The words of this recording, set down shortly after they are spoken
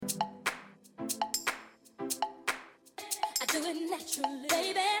it naturally,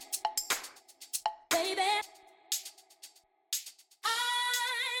 baby, baby.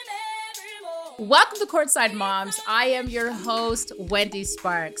 Welcome to Courtside Moms. I am your host, Wendy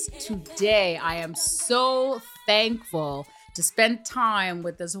Sparks. Today, I am so thankful to spend time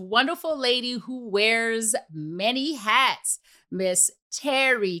with this wonderful lady who wears many hats, Miss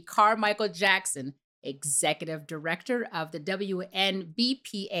Terry Carmichael Jackson, Executive Director of the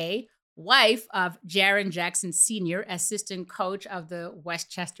WNBPA, wife of Jaren Jackson Sr., assistant coach of the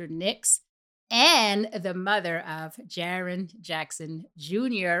Westchester Knicks, and the mother of Jaren Jackson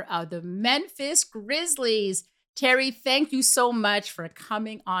Jr. of the Memphis Grizzlies. Terry, thank you so much for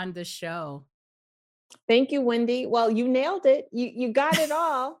coming on the show. Thank you, Wendy. Well, you nailed it. You got it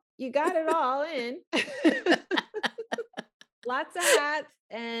all. You got it all in. Lots of hats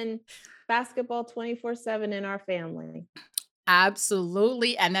and basketball 24/7 in our family.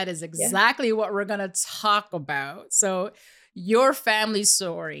 Absolutely. And that is exactly what we're going to talk about. So your family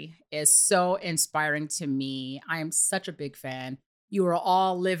story is so inspiring to me. I am such a big fan. You are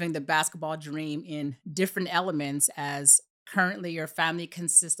all living the basketball dream in different elements, as currently your family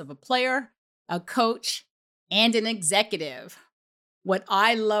consists of a player, a coach, and an executive. What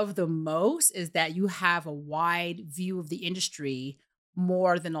I love the most is that you have a wide view of the industry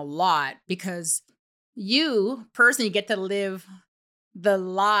more than a lot, because you personally get to live the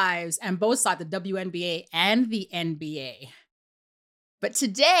lives and both sides, the WNBA and the NBA. But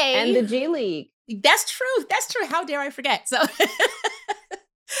today, and the G League. That's true. That's true. How dare I forget?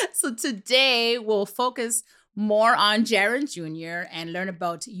 So today we'll focus more on Jaren Jr. and learn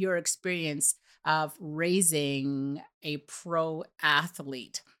about your experience of raising a pro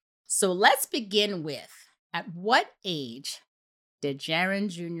athlete. So let's begin with, at what age did Jaren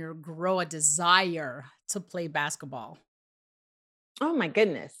Jr. grow a desire to play basketball? Oh my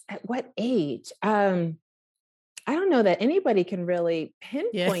goodness. At what age? I don't know that anybody can really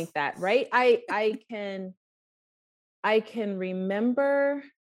pinpoint that, right? I can remember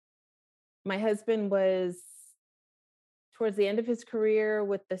my husband was towards the end of his career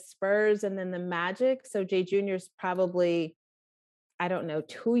with the Spurs and then the Magic. So Jay Jr. is probably, I don't know,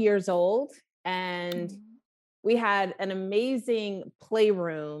 2 years old. And we had an amazing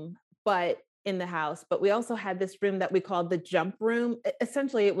playroom, but in the house, but we also had this room that we called the jump room.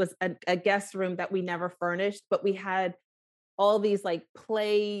 Essentially, it was a guest room that we never furnished, but we had all these like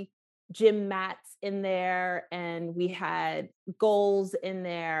play gym mats in there, and we had goals in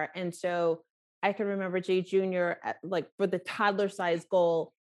there. And so I can remember Jay Jr. Like for the toddler size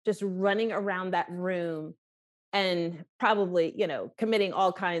goal, just running around that room and probably, committing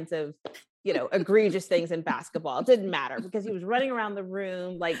all kinds of egregious things in basketball. It didn't matter because he was running around the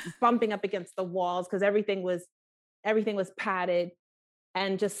room, like bumping up against the walls because everything was padded,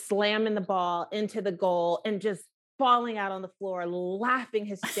 and just slamming the ball into the goal and just falling out on the floor, laughing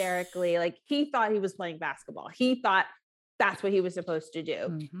hysterically. Like he thought he was playing basketball. He thought that's what he was supposed to do.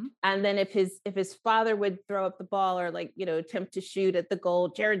 Mm-hmm. And then if his father would throw up the ball or attempt to shoot at the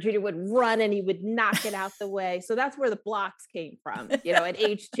goal, Jaren Jr. would run and he would knock it out the way. So that's where the blocks came from, at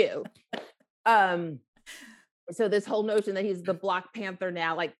age 2. So this whole notion that he's the Block Panther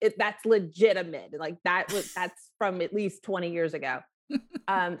now, that's legitimate. That's from at least 20 years ago.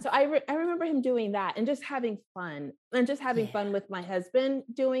 So I remember him doing that and just having fun fun with my husband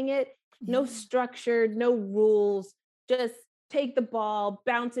doing it. No structured, no rules, just take the ball,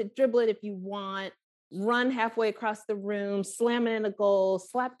 bounce it, dribble it if you want, run halfway across the room, slam it in a goal,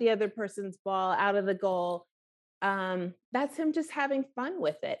 slap the other person's ball out of the goal. That's him just having fun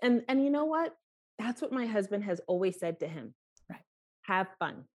with it. And you know what? That's what my husband has always said to him. Right. Have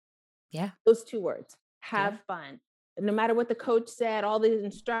fun. Yeah. Those 2 words. Have fun. No matter what the coach said, all the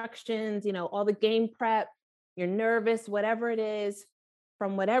instructions, all the game prep, you're nervous, whatever it is,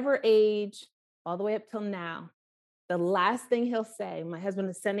 from whatever age, all the way up till now, the last thing he'll say, my husband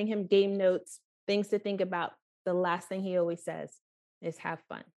is sending him game notes, things to think about. The last thing he always says is have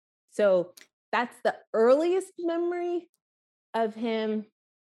fun. So that's the earliest memory of him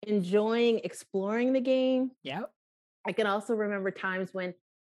enjoying exploring the game. Yeah. I can also remember times when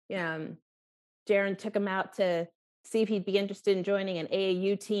Jaren took him out to see if he'd be interested in joining an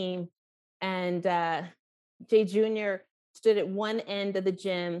AAU team. And Jay Jr. stood at one end of the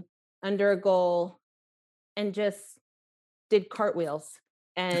gym under a goal and just did cartwheels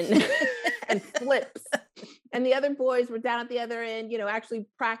and and flips. And the other boys were down at the other end, actually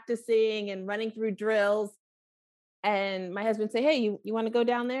practicing and running through drills. And my husband say, "Hey, you want to go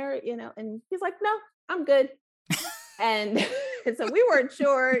down there?" And he's like, "No, I'm good." And so we weren't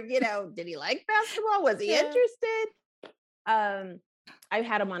sure, did he like basketball? Was he interested? I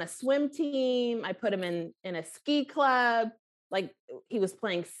had him on a swim team. I put him in a ski club. like he was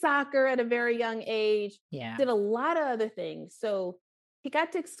playing soccer at a very young age, Yeah. did a lot of other things. So he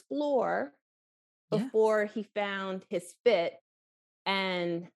got to explore Yeah. before he found his fit.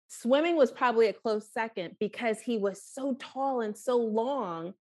 And swimming was probably a close second because he was so tall and so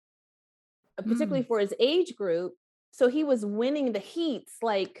long, particularly Mm. for his age group. So he was winning the heats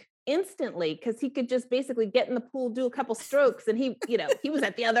like instantly because he could just basically get in the pool, do a couple strokes, and he was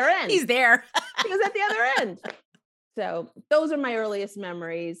at the other end. He's there. He was at the other end. So those are my earliest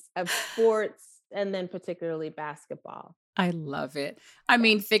memories of sports and then particularly basketball. I love it. I Yeah.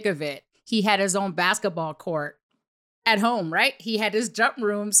 mean, think of it. He had his own basketball court at home, right? He had his jump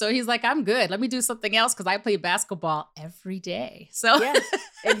room. So he's like, I'm good. Let me do something else because I play basketball every day. So Yes,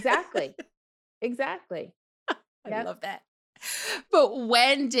 exactly. Exactly. I Yep. love that. But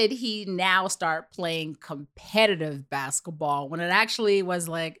when did he now start playing competitive basketball when it actually was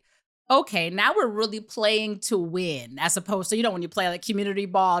like, okay, now we're really playing to win as opposed to, when you play like community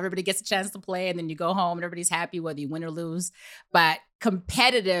ball, everybody gets a chance to play and then you go home and everybody's happy whether you win or lose. But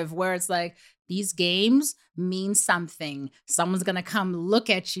competitive, where it's like, these games mean something. Someone's going to come look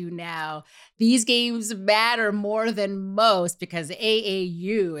at you now. These games matter more than most because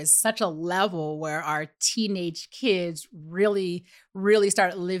AAU is such a level where our teenage kids really, really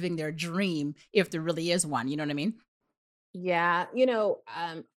start living their dream, if there really is one. You know what I mean? Yeah.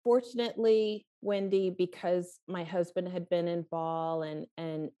 Fortunately, Wendy, because my husband had been involved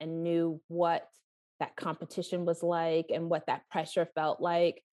and knew what that competition was like and what that pressure felt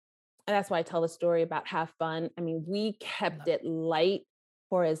like. And that's why I tell the story about have fun. I mean, we I kept love it light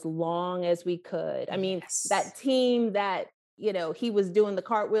for as long as we could. I mean, Yes. that team that, he was doing the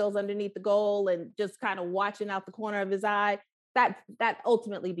cartwheels underneath the goal and just kind of watching out the corner of his eye, that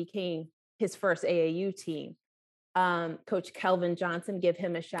ultimately became his first AAU team. Coach Kelvin Johnson, give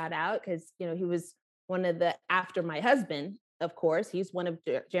him a shout out because, he was one of the, after my husband, of course, he's one of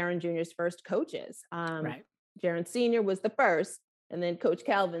Jaron Jr.'s first coaches. Right. Jaron Sr. was the first, and then Coach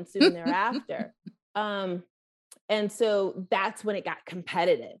Calvin soon thereafter. Um, and so that's when it got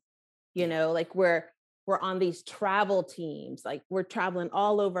competitive, Yeah. like we're on these travel teams, like we're traveling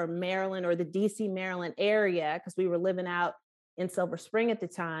all over Maryland or the DC, Maryland area because we were living out in Silver Spring at the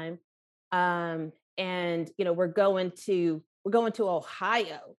time. And we're going to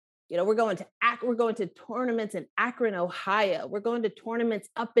Ohio. We're going to tournaments in Akron, Ohio. We're going to tournaments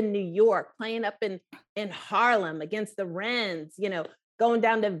up in New York, playing up in Harlem against the Wrens, going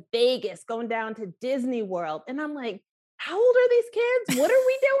down to Vegas, going down to Disney World. And I'm like, how old are these kids? What are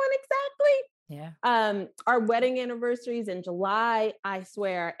we doing exactly? Yeah. Our wedding anniversaries in July, I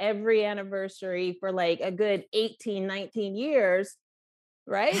swear, every anniversary for like a good 18, 19 years,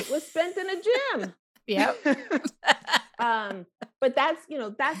 right, was spent in a gym. Yep. But that's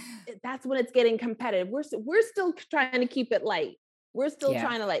when it's getting competitive. We're still trying to keep it light. We're still Yeah.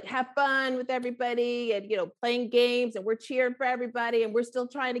 trying to like have fun with everybody and playing games, and we're cheering for everybody, and we're still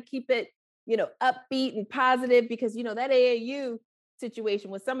trying to keep it upbeat and positive because that AAU situation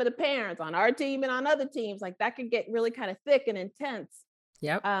with some of the parents on our team and on other teams, like that could get really kind of thick and intense.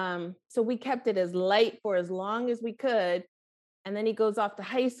 Yep. So we kept it as light for as long as we could. And then he goes off to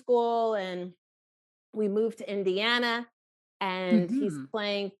high school and we moved to Indiana, and he's Hmm.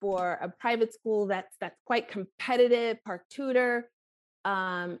 playing for a private school that's quite competitive, Park Tudor.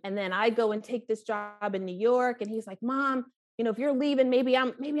 And then I go and take this job in New York, and he's like, Mom, if you're leaving, maybe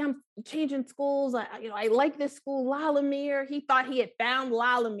I'm changing schools. I like this school, Lalamere. He thought he had found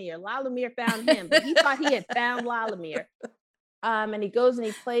Lalamere. Lalamere found him, but he thought he had found Lalamere. And he goes and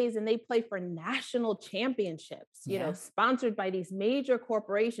he plays, and they play for national championships, Yeah. sponsored by these major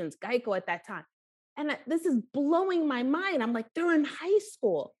corporations, Geico at that time. And this is blowing my mind. I'm like, they're in high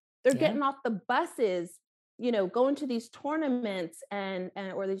school. They're Yeah. getting off the buses, going to these tournaments and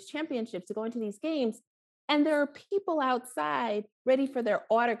or these championships, going to these games. And there are people outside ready for their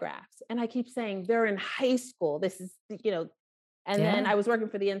autographs. And I keep saying they're in high school. This is, and then Yeah. I was working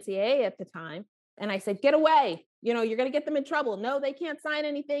for the NCAA at the time. And I said, get away. You're going to get them in trouble. No, they can't sign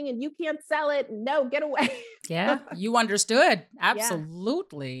anything and you can't sell it. No, get away. Yeah. You understood. Yeah.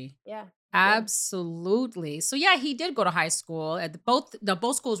 Absolutely. Yeah. Yeah. Absolutely. So yeah, he did go to high school. At both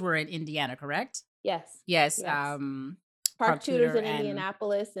schools were in Indiana, correct? Yes. Yes. Yes. Park Park Tudor's Tudor in and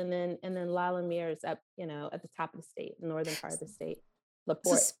Indianapolis, and then Lalamere is up, at the top of the state, the northern part of the state, so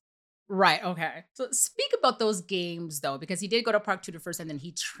Laporte. right. Okay. So speak about those games though, because he did go to Park Tudor first and then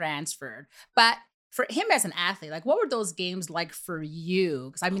he transferred. But for him as an athlete, like what were those games like for you?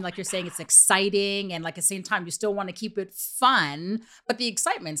 Because I mean, Oh like my you're saying, God. it's exciting and like at the same time, you still want to keep it fun, but the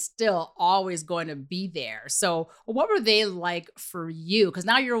excitement's still always going to be there. So what were they like for you? Because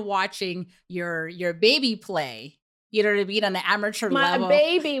now you're watching your baby play You know what I mean? On the amateur My level.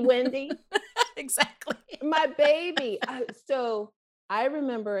 baby, Wendy. Exactly. My baby. So I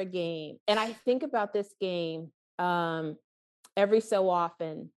remember a game, and I think about this game every so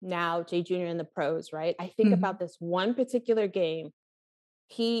often now, Jay Jr. in the pros, right? I think Mhm. about this one particular game.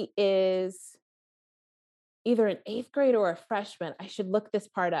 He is either an eighth grade or a freshman. I should look this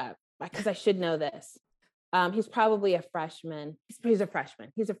part up because I should know this. He's probably a freshman. He's a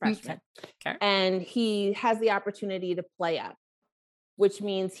freshman. He's a Okay. freshman. Okay. And he has the opportunity to play up, which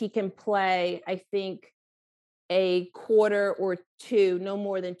means he can play, I think, a quarter or two, no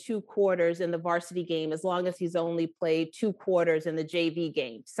more than 2 quarters in the varsity game, as long as he's only played 2 quarters in the JV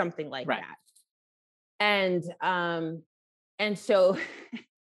game, something like Right. that. And so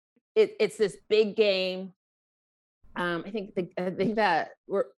it's this big game. I think that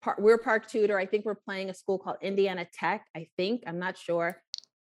we're Park Tudor. I think we're playing a school called Indiana Tech. I think, I'm not sure.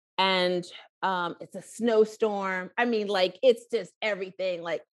 And it's a snowstorm. I mean, like, it's just everything.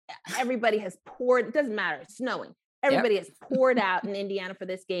 Like, everybody has poured. It doesn't matter. It's snowing. Yep. Everybody has poured out in Indiana for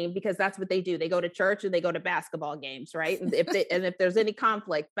this game because that's what they do. They go to church and they go to basketball games, right? And if there's any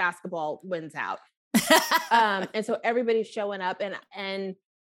conflict, basketball wins out. And so everybody's showing up, and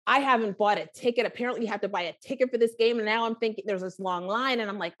I haven't bought a ticket. Apparently, you have to buy a ticket for this game. And now I'm thinking there's this long line, and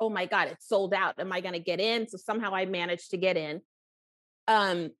I'm like, oh my God, it's sold out. Am I going to get in? So somehow I managed to get in.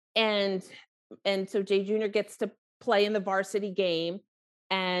 Um, and so Jay Jr. gets to play in the varsity game,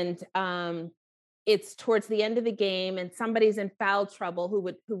 and it's towards the end of the game, and somebody's in foul trouble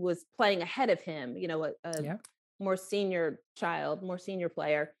who was playing ahead of him. A Yep. more senior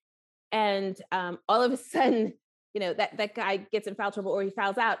player, and all of a sudden, that guy gets in foul trouble or he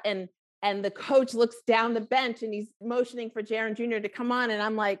fouls out, and the coach looks down the bench and he's motioning for Jaron Jr. to come on, and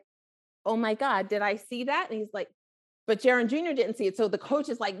I'm like, oh my God, did I see that? And he's like, but Jaron Jr. didn't see it. So the coach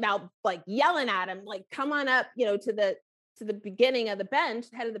is like now like yelling at him, like, come on up, to the beginning of the bench,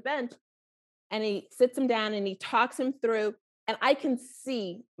 head of the bench. And he sits him down and he talks him through. And I can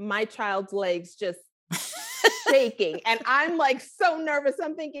see my child's legs just shaking. And I'm like so nervous.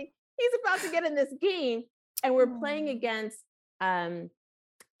 I'm thinking he's about to get in this game. And we're playing against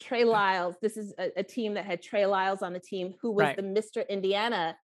Trey Lyles. This is a team that had Trey Lyles on the team, who was Right. the Mr.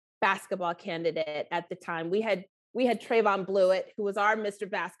 Indiana basketball candidate at the time. We had Trayvon Blewett, who was our Mr.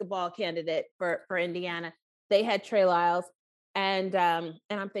 Basketball candidate for Indiana. They had Trey Lyles, and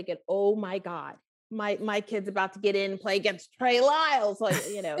I'm thinking, oh my God, my kid's about to get in and play against Trey Lyles.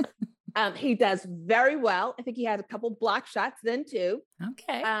 He does very well. I think he had a couple block shots then too.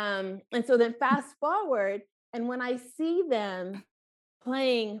 Okay. And so then fast forward, and when I see them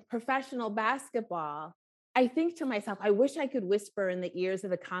playing professional basketball, I think to myself, I wish I could whisper in the ears of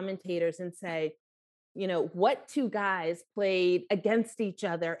the commentators and say, what two guys played against each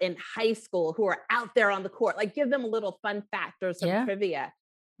other in high school who are out there on the court, like give them a little fun fact or some Yeah. trivia.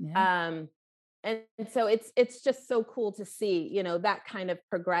 Yeah. And so it's just so cool to see, that kind of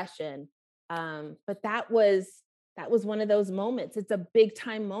progression. But that was one of those moments. It's a big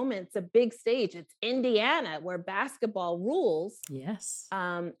time moment. It's a big stage. It's Indiana where basketball rules. Yes.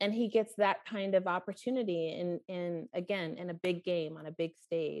 And he gets that kind of opportunity in again, in a big game on a big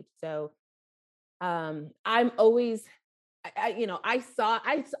stage. So I'm always,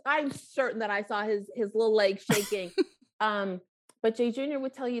 I'm certain that I saw his little legs shaking. But Jay Jr.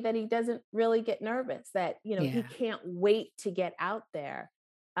 would tell you that he doesn't really get nervous, that, he Yeah. can't wait to get out there.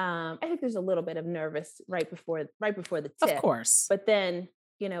 I think there's a little bit of nervous right before the Of tip, course. but then,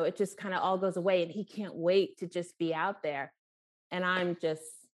 it just kind of all goes away and he can't wait to just be out there. And I'm just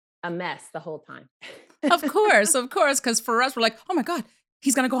a mess the whole time. Of course. Because for us, we're like, oh my God,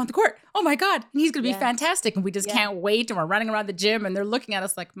 he's going to go on the court. Oh my God. And he's going to be Yeah. fantastic. And we just Yeah. can't wait. And we're running around the gym and they're looking at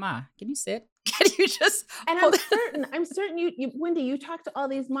us like, Ma, can you sit? Can you just And hold I'm certain you, Wendy, you talk to all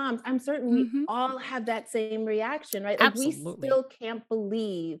these moms. I'm certain we Mhm. all have that same reaction, right? Like, we Absolutely. still can't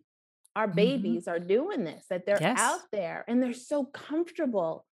believe our Mhm. babies are doing this, that they're Yes. out there and they're so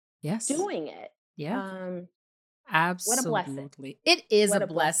comfortable Yes. doing it. Yeah. What a blessing. Absolutely. It is What a a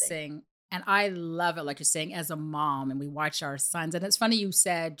blessing. blessing. And I love it, like you're saying, as a mom, and we watch our sons. And it's funny you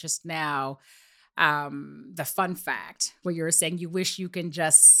said just now, the fun fact where you were saying you wish you can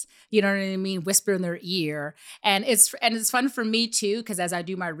just, you know what I mean, whisper in their ear. And it's fun for me too, because as I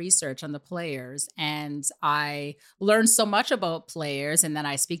do my research on the players and I learn so much about players, and then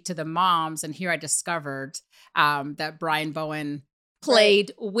I speak to the moms, and here I discovered that Brian Bowen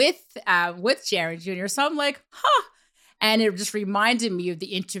played with Jaron Jr. So I'm like, huh. And it just reminded me of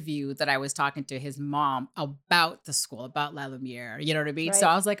the interview that I was talking to his mom about the school, about La Lumiere. You know what I mean? So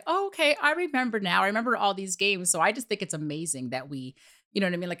Right. I was like, oh, okay, I remember now. I remember all these games. So I just think it's amazing that we, you know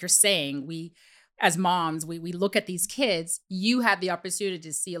what I mean? Like you're saying, as moms, we look at these kids, you have the opportunity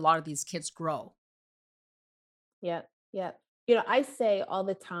to see a lot of these kids grow. Yeah, yeah. I say all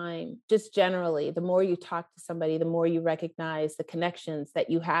the time, just generally, the more you talk to somebody, the more you recognize the connections that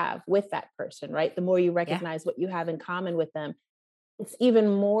you have with that person, right? The more you Yeah. recognize what you have in common with them. It's even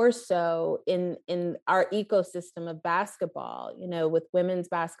more so in our ecosystem of basketball, with women's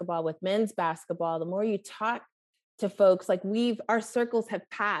basketball, with men's basketball. The more you talk to folks, like our circles have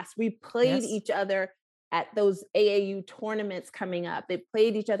passed. We played Yes. each other at those AAU tournaments coming up. They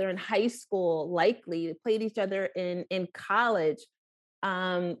played each other in high school, likely. They played each other in college.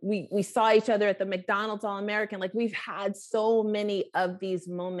 We saw each other at the McDonald's All American. Like, we've had so many of these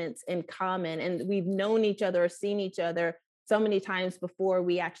moments in common, and we've known each other or seen each other so many times before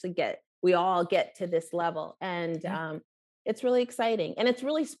we all get to this level. And Yeah. it's really exciting, and it's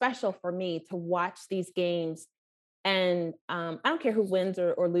really special for me to watch these games. And I don't care who wins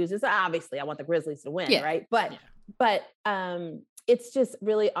or loses. Obviously, I want the Grizzlies to win, Yeah. right? But Yeah. but it's just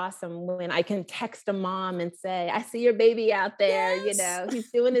really awesome when I can text a mom and say, "I see your baby out there. Yes.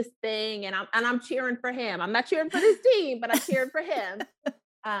 He's doing his thing, and I'm cheering for him. I'm not cheering for this team, but I'm cheering for him."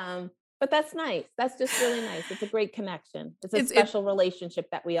 But that's nice. That's just really nice. It's a great connection. It's a It special relationship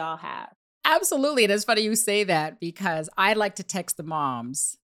that we all have. absolutely, and it's funny you say that because I like to text the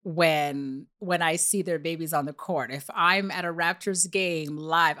moms when I see their babies on the court. If I'm at a Raptors game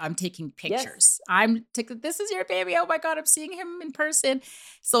live, I'm taking Yes. pictures. I'm taking, "This is your baby. Oh my god, I'm seeing him in person."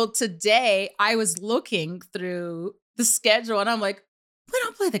 So today, I was looking through the schedule and I'm like, "We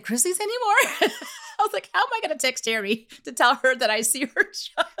don't play the Grizzlies anymore." I was like, "How am I gonna text Terry to tell her that I see her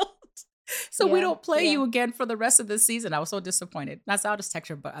child?" So we Yeah. don't play Yeah. you again for the rest of the season. I was so disappointed. That's I'll just text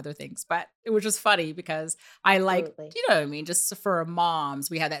her about other things. But it was just funny because I like, Absolutely. you know what I mean? Just for moms,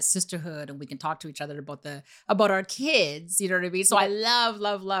 we have that sisterhood and we can talk to each other about our kids. You know what I mean? So I Yep. love,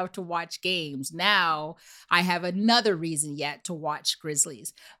 love, love to watch games. Now I have another reason yet to watch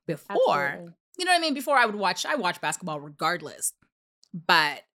Grizzlies. Before, Absolutely. you know what I mean? Before I watch basketball regardless.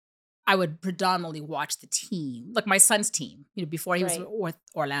 But I would predominantly watch the team, like my son's team. Before he was Right. with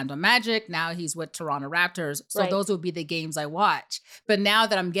Orlando Magic, now he's with Toronto Raptors. So Right. those would be the games I watch. But now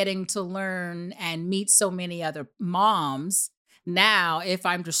that I'm getting to learn and meet so many other moms, now if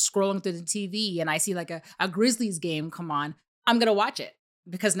I'm just scrolling through the TV and I see like a Grizzlies game come on, I'm gonna watch it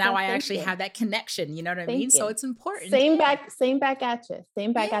because now Well, I thank actually you. have that connection. You know what I mean? Thank So you. it's important. Same Yeah. back, same back at you.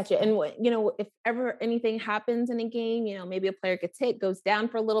 Same back at you. Yeah. And if ever anything happens in a game, maybe a player gets hit, goes down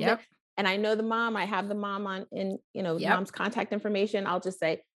for a little bit, Yep. and I know the mom, I have the mom on in, the Yep. mom's contact information. I'll just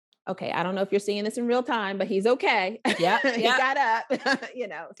say, okay, I don't know if you're seeing this in real time, but he's okay. Yep. He Yep. got up,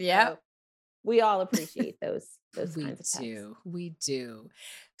 Yep. so we all appreciate those We kinds of texts. do. We do.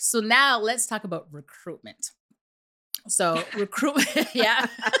 So now let's talk about recruitment. So recruitment, yeah.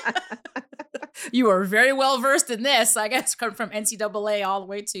 You are very well versed in this. I guess come from NCAA all the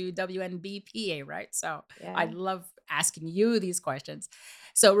way to WNBPA, right? So I Yeah. love asking you these questions.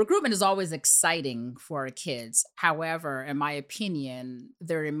 So recruitment is always exciting for our kids. However, in my opinion,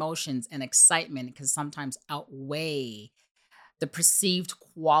 their emotions and excitement can sometimes outweigh the perceived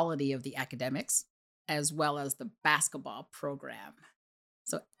quality of the academics as well as the basketball program.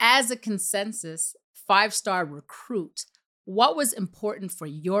 So, as a consensus, 5-star recruit, what was important for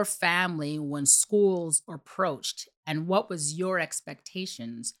your family when schools approached, and what was your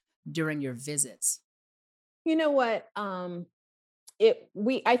expectations during your visits? You know what? I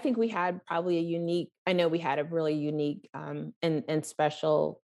think we had probably I know we had a really unique and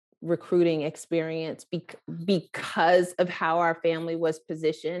special recruiting experience because of how our family was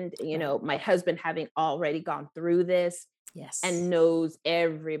positioned. Right. My husband having already gone through this Yes. and knows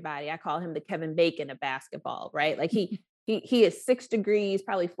everybody. I call him the Kevin Bacon of basketball, right? Like he is 6 degrees,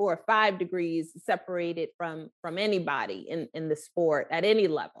 probably 4 or 5 degrees separated from anybody in the sport at any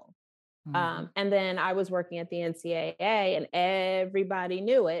level. Mhm. And then I was working at the NCAA and everybody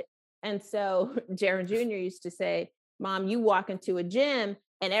knew it. And so Jaron Jr. used to say, "Mom, you walk into a gym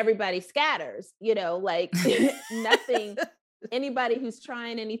and everybody scatters, like nothing, anybody who's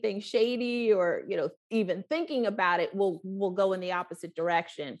trying anything shady or, even thinking about it will go in the opposite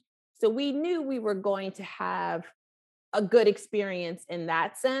direction." So we knew we were going to have a good experience in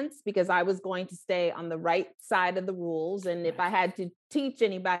that sense because I was going to stay on the right side of the rules. And if Right. I had to teach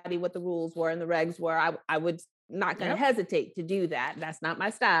anybody what the rules were and the regs were, I would not going to Yep. hesitate to do that. That's not my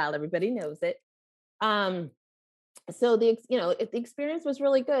style. Everybody knows it. Um, so the experience was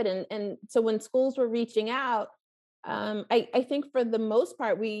really good. And so when schools were reaching out, I think for the most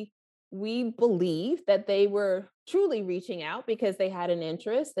part, we believed that they were truly reaching out because they had an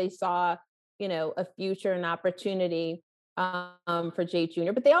interest. They saw, a future and opportunity. for Jay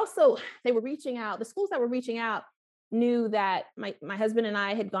Jr. But they were reaching out. The schools that were reaching out knew that my husband and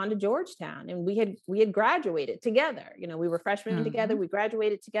I had gone to Georgetown, and we had graduated together. We were freshmen together. Hmm. We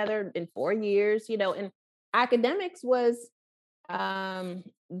graduated together in 4 years. And academics was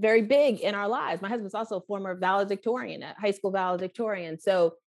very big in our lives. My husband's also a former valedictorian, a high school valedictorian.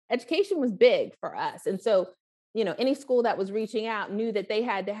 So education was big for us. And so, any school that was reaching out knew that they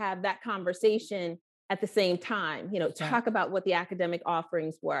had to have that conversation at the same time, Right. talk about what the academic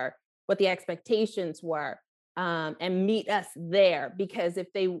offerings were, what the expectations were, and meet us there. Because if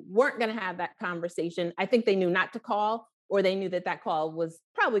they weren't going to have that conversation, I think they knew not to call, or they knew that that call was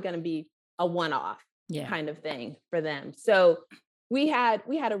probably going to be a one off Yeah. kind of thing for them. So we had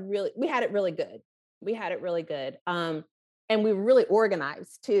it really good. We had it really good. And we were really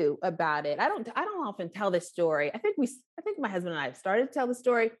organized too about it. I don't often tell this story. I think my husband and I have started to tell the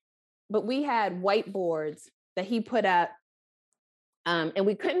story, but we had whiteboards that he put up, and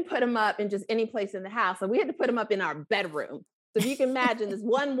we couldn't put them up in just any place in the house. So we had to put them up in our bedroom. So if you can imagine this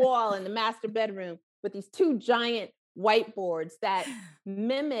one wall in the master bedroom with these two giant whiteboards that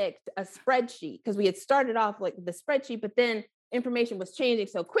mimicked a spreadsheet, because we had started off like the spreadsheet, but then information was changing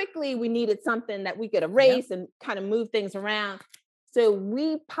so quickly. We needed something that we could Yep. erase and kind of move things around. So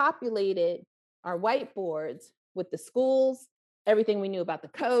we populated our whiteboards with the schools, everything we knew about the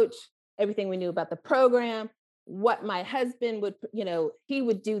coach, everything we knew about the program, what my husband would, he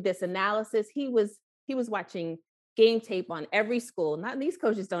would do this analysis. He was watching game tape on every school. Not these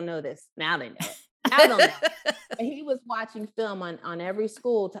coaches don't know this. Now they know it. Now they'll know. And he was watching film on every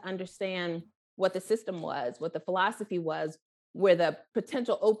school to understand what the system was, what the philosophy was, where the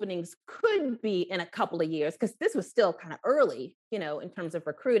potential openings could be in a couple of years, because this was still kind of early, in terms of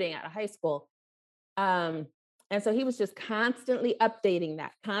recruiting out of high school. Um, and so he was just constantly updating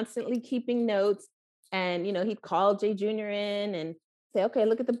that, constantly keeping notes. And, he'd call Jay Jr. in and say, okay,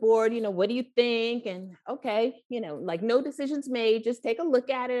 look at the board, what do you think? And okay, like no decisions made, just take a look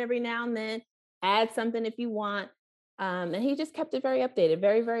at it every now and then, add something if you want. And he just kept it very updated,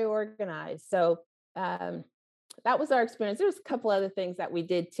 very, very organized. So um, that was our experience. There was a couple other things that we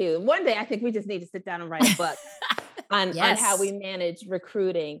did too. One day I think we just need to sit down and write a book on how we Yes. manage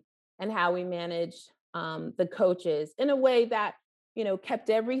recruiting and how we manage the coaches in a way that kept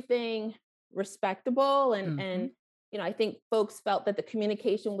everything respectable, and Hmm. I think folks felt that the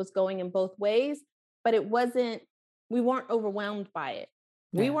communication was going in both ways, but it wasn't. We weren't overwhelmed by it.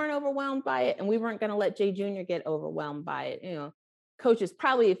 We Yeah. weren't overwhelmed by it, and we weren't going to let Jay Jr. get overwhelmed by it. Coaches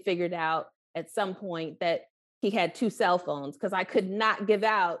probably had figured out at some point that he had two cell phones, because I could not give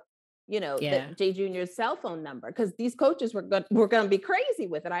out Yeah. that Jay Jr.'s cell phone number, because these coaches were going to be crazy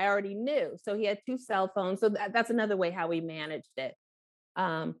with it. I already knew. So he had two cell phones. So that's another way how we managed it.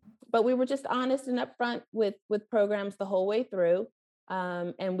 Um, but we were just honest and upfront with programs the whole way through.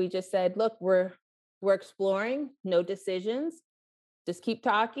 And we just said, look, we're exploring, no decisions. Just keep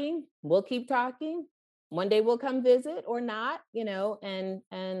talking. We'll keep talking. One day we'll come visit or not,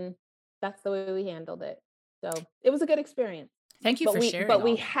 and that's the way we handled it. So it was a good experience. Thank you But for we sharing but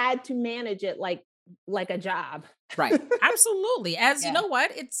we all that. had to manage it like a job. Right. Absolutely. As you Yeah. know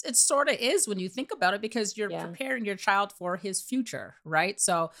what, it sort of is when you think about it, because you're Yeah. preparing your child for his future, right?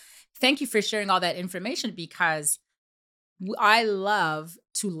 So thank you for sharing all that information, because I love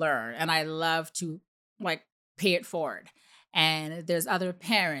to learn and I love to like pay it forward. And there's other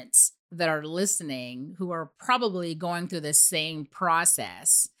parents that are listening who are probably going through the same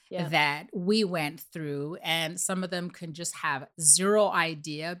process Yeah. that we went through. And some of them can just have zero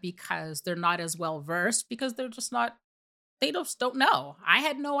idea because they're not as well versed, because they're just not, they just don't know. I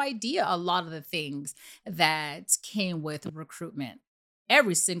had no idea a lot of the things that came with recruitment.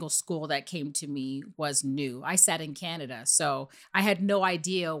 Every single school that came to me was new. I sat in Canada, so I had no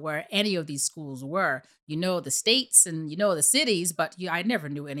idea where any of these schools were. You know the states and you know the cities, but I never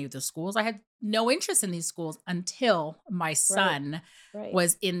knew any of the schools. I had no interest in these schools until my Right. son Right.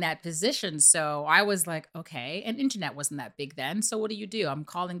 was in that position. So I was like, okay, and internet wasn't that big then. So what do? I'm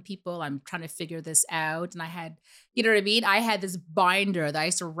calling people, I'm trying to figure this out. And I had, you know what I mean? I had this binder that I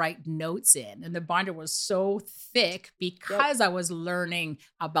used to write notes in, and the binder was so thick Yep. because I was learning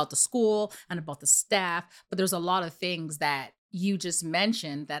about the school and about the staff. But there's a lot of things that you just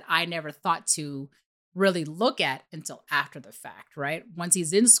mentioned that I never thought to really look at until after the fact, right? Once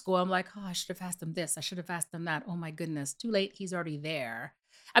he's in school, I'm like, oh, I should have asked him this. I should have asked him that. Oh my goodness, too late. He's already there.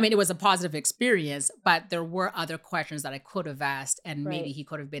 I mean, it was a positive experience, but there were other questions that I could have asked, and maybe Right. he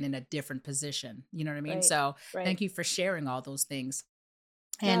could have been in a different position. You know what I mean? Right. So Right. thank you for sharing all those things.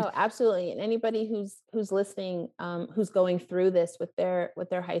 And No, absolutely. And anybody who's listening, who's going through this with their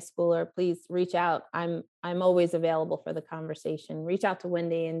high schooler, please reach out. I'm always available for the conversation. Reach out to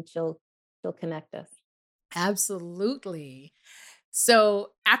Wendy and she'll connect us. absolutely.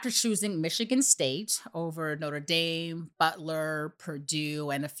 So, after choosing Michigan State over Notre Dame, Butler, Purdue,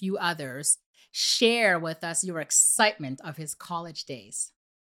 and a few others, share with us your excitement of his college days.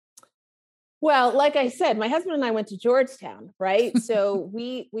 Well, like I said, my husband and I went to Georgetown, right? So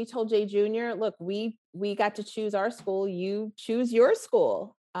we told Jay Jr., look, we got to choose our school. You choose your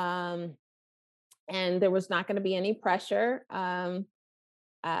school. And there was not going to be any pressure.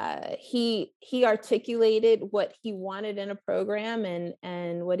 He articulated what he wanted in a program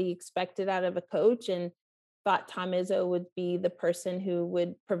and what he expected out of a coach, and thought Tom Izzo would be the person who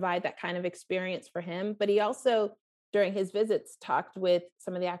would provide that kind of experience for him. But he also, during his visits, talked with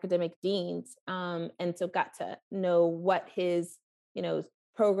some of the academic deans, and so got to know what his, you know,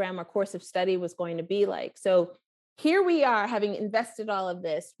 program or course of study was going to be like. So here we are, having invested all of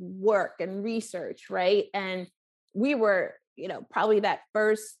this work and research, right? And we were, probably that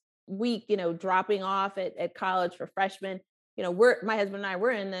first week, dropping off at college for freshmen. We're my husband and I,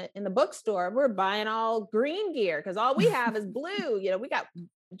 we're in the bookstore, we're buying all green gear because all we have is blue. We got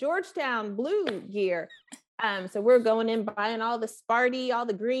Georgetown blue gear. So we're going in buying all the Sparty, all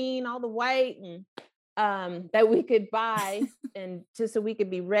the green, all the white, and that we could buy, and just so we could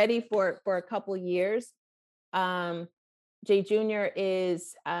be ready for a couple of years. um Jay Jr.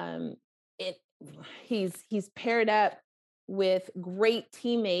 is it he's paired up with great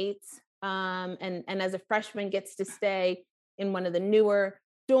teammates, and as a freshman gets to stay in one of the newer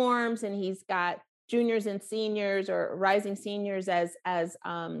dorms, and he's got juniors and seniors, or rising seniors, as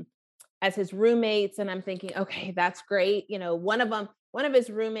his roommates. And I'm thinking, okay, that's great. One of his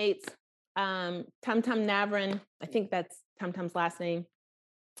roommates, Tum Tum Navran, I think that's Tum Tum's last name.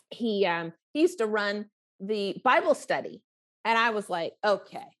 He used to run the Bible study. And I was like,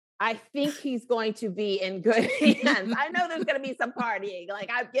 okay, I think he's going to be in good hands. I know there's going to be some partying. Like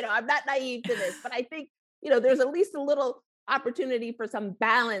I'm not naive to this, but I think, there's at least a little opportunity for some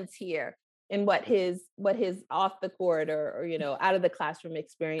balance here in what his off the court, or out of the classroom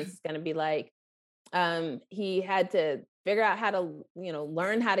experience is going to be like. He had to figure out how to,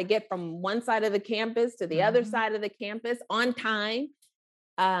 learn how to get from one side of the campus to the other Mhm. side of the campus on time,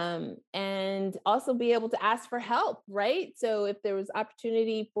 and also be able to ask for help, right? So if there was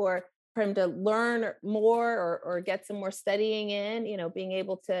opportunity for him to learn more, or get some more studying in, being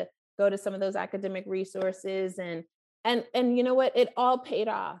able to go to some of those academic resources, and you know what, it all paid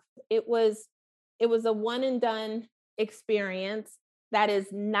off. It was a one and done experience. That is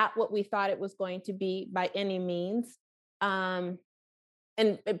not what we thought it was going to be by any means. Um,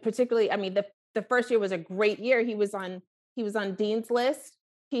 and particularly, I mean, the first year was a great year. He was on dean's list.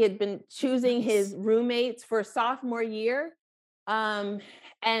 He had been choosing his Nice. roommates for sophomore year. Um,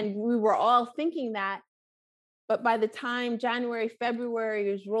 and we were all thinking that. But by the time January,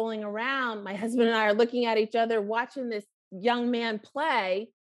 February was rolling around, my husband and I are looking at each other, watching this young man play,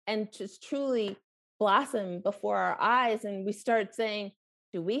 and just truly blossom before our eyes. And we start saying,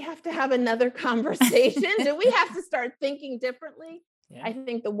 do we have to have another conversation? Do we have to start thinking differently? Yeah. I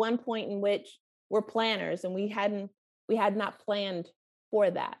think the one point in which we're planners, and we had not planned for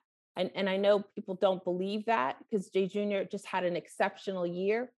that. And I know people don't believe that, because Jay Jr. just had an exceptional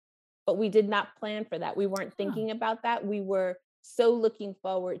year, but we did not plan for that. We weren't Oh, thinking about that. We were so looking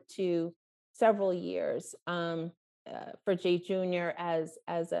forward to several years, for Jay Jr. as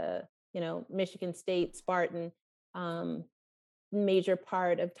a, Michigan State Spartan, um, major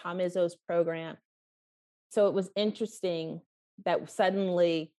part of Tom Izzo's program. So it was interesting that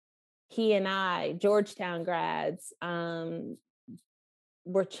suddenly he and I, Georgetown grads,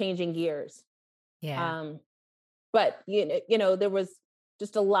 were changing gears. yeah. Um, but there was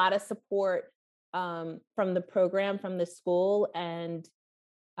just a lot of support, from the program, from the school, and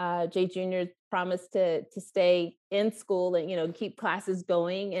Jay Jr. promised to stay in school, and keep classes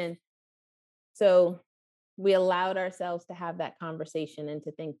going. And so we allowed ourselves to have that conversation and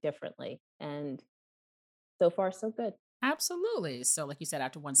to think differently. And so far, so good. Absolutely. So, like you said,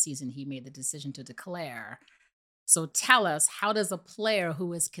 after one season, he made the decision to declare. So, tell us, how does a player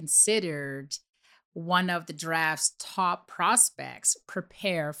who is considered one of the draft's top prospects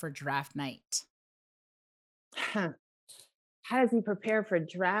prepare for draft night? Huh. How does he prepare for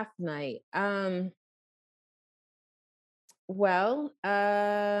draft night? Well,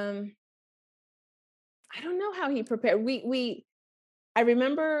 I don't know how he prepared. I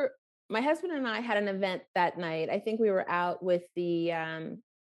remember my husband and I had an event that night. I think we were out with the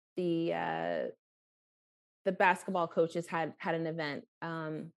the basketball coaches had an event.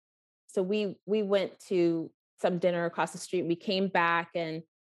 So we went to some dinner across the street. We came back and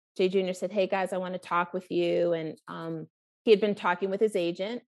Jay Jr. said, "Hey guys, I want to talk with you." And he had been talking with his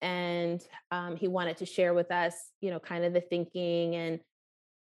agent, and he wanted to share with us, kind of the thinking and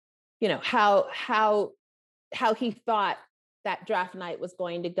how he thought that draft night was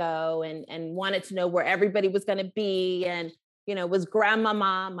going to go, and wanted to know where everybody was going to be, and was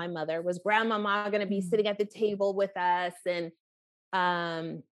grandmama, my mother, was grandmama going to be Mm. sitting at the table with us,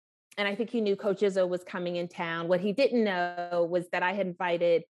 um and I think he knew Coach Izzo was coming in town. What he didn't know was that I had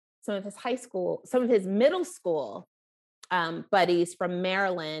invited some of his middle school buddies from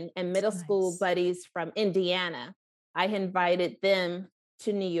Maryland and middle school Nice. buddies from Indiana. I invited them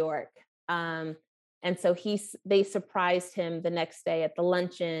to New York. Um, and so they surprised him the next day at the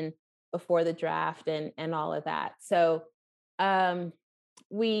luncheon before the draft and all of that. So um,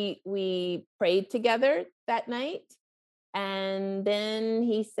 we prayed together that night, and then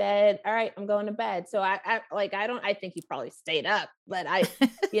he said, "All right, I'm going to bed." So I think he probably stayed up, but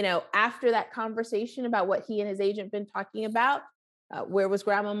after that conversation about what he and his agent been talking about, where was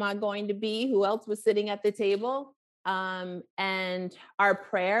grandmama going to be? Who else was sitting at the table? And our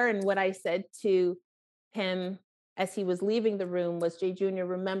prayer, and what I said to him as he was leaving the room was, "Jay Jr.,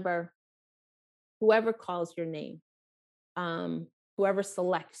 remember, whoever calls your name, um, whoever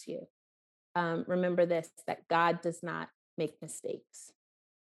selects you, remember this, that God does not make mistakes."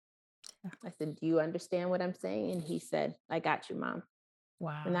 I said, "Do you understand what I'm saying?" And he said, "I got you, mom."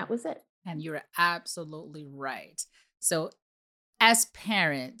 And that Wow. was it. And you're absolutely right. So, as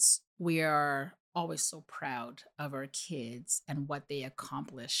parents, we are always so proud of our kids and what they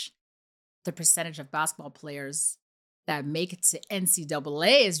accomplish. The percentage of basketball players that make it to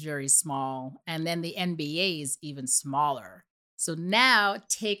NCAA is very small, and then the NBA is even smaller. So now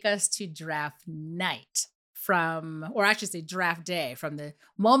take us to draft night or I should say draft day, from the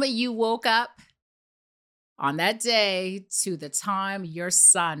moment you woke up on that day to the time your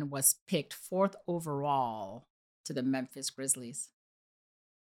son was picked fourth overall to the Memphis Grizzlies.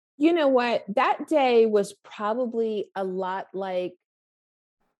 You know what? That day was probably a lot like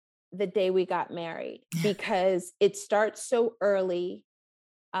the day we got married, because it starts so early.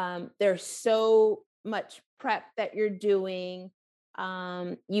 There's so much prep that you're doing.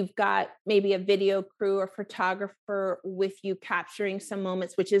 You've got maybe a video crew or photographer with you capturing some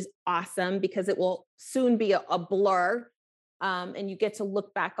moments, which is awesome because it will soon be a blur. And you get to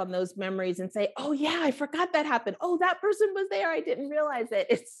look back on those memories and say, "Oh yeah, I forgot that happened. Oh, that person was there. I didn't realize it."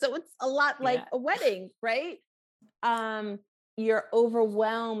 It's a lot like Yeah. a wedding, right? Um, you're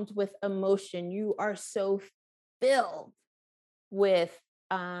overwhelmed with emotion. You are so filled with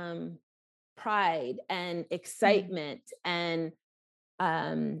um, pride and Mm. excitement and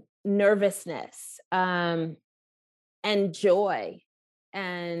nervousness, and joy.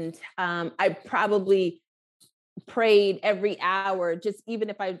 And I probably prayed every hour, just even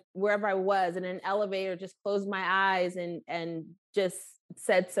if I wherever I was in an elevator, just closed my eyes and just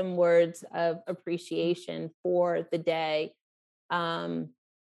said some words of appreciation for the day. Um,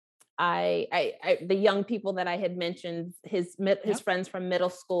 the young people that I had mentioned, his Yep. friends from middle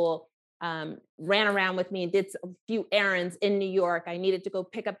school, ran around with me and did a few errands in New York. I needed to go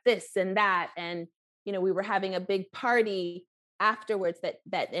pick up this and that, and we were having a big party afterwards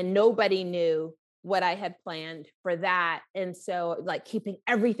and nobody knew what I had planned for that. And so, like, keeping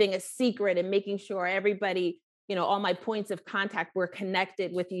everything a secret and making sure everybody, all my points of contact were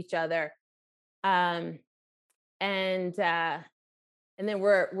connected with each other. Um, and and then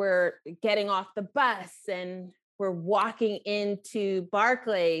we're getting off the bus and we're walking into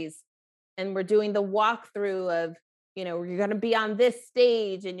Barclays, and we're doing the walkthrough of, you're going to be on this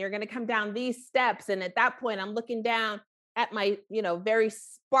stage and you're going to come down these steps. And at that point, I'm looking down at my, very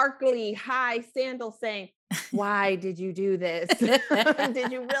sparkly high sandals saying, "Why did you do this?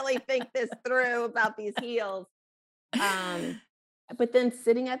 Did you really think this through about these heels?" Um, but then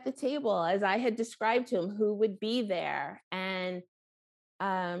sitting at the table, as I had described to him, who would be there, and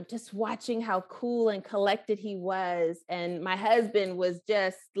just watching how cool and collected he was. And my husband was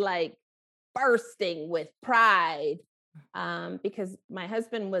just like bursting with pride, because my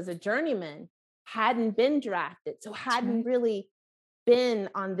husband was a journeyman, hadn't been drafted, so That's hadn't right. really been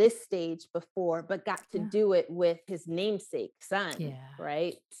on this stage before, but got to Yeah. do it with his namesake son, Yeah.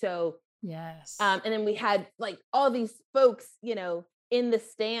 right? So, Yes. and then we had like all these folks, in the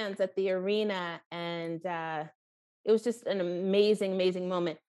stands at the arena, and it was just an amazing, amazing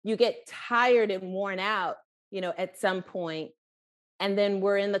moment. You get tired and worn out, at some point, and then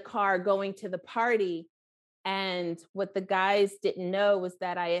we're in the car going to the party. And what the guys didn't know was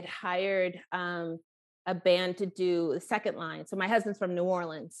that I had hired a band to do the second line. So my husband's from New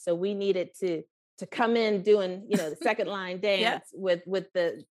Orleans, so we needed to come in doing, the second line Yeah. dance with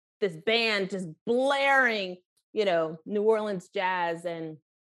the this band just blaring, New Orleans jazz,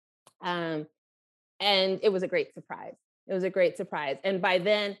 um and it was a great surprise. It was a great surprise. And by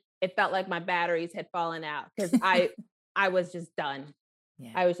then it felt like my batteries had fallen out because I was just done.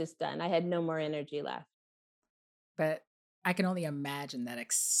 Yeah. I was just done. I had no more energy left. But I can only imagine that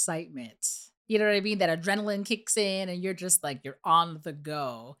excitement. You know what I mean? That adrenaline kicks in and you're just like, you're on the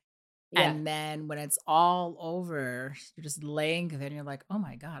go. Yeah. And then when it's all over, you're just laying there and you're like, oh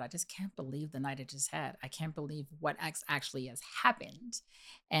my God, I just can't believe the night I just had. I can't believe what actually has happened.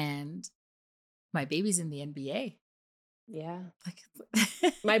 And my baby's in the NBA. Yeah.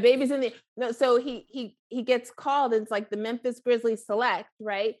 Like, My baby's in the no, so he gets called. It's like the Memphis Grizzlies select,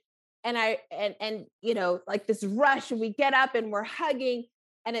 right? And like this rush, and we get up and we're hugging.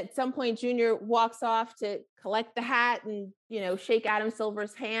 And at some point, Junior walks off to collect the hat and shake Adam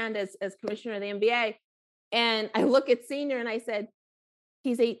Silver's hand as commissioner of the NBA. And I look at Senior and I said,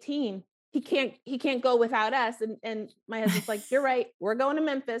 he's 18. He can't go without us. And my husband's like, you're right. We're going to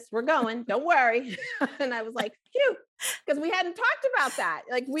Memphis. We're going. Don't worry. And I was like, phew, because we hadn't talked about that.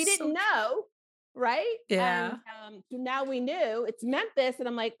 Like we didn't so know, right? And yeah. so now we knew it's Memphis. And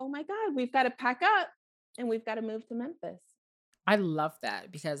I'm like, oh my God, we've got to pack up and we've got to move to Memphis. I love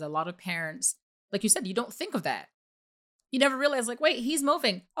that because a lot of parents, like you said, you don't think of that. You never realize, like, wait, he's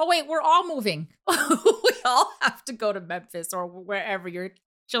moving. Oh, wait, we're all moving. We all have to go to Memphis or wherever your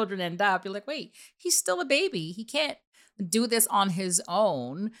children end up. You're like, wait, he's still a baby. He can't do this on his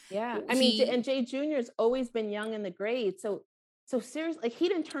own. Yeah. I mean, He, and Jay Jr.'s always been young in the grade. So seriously, like he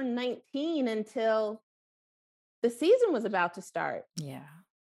didn't turn 19 until the season was about to start. yeah,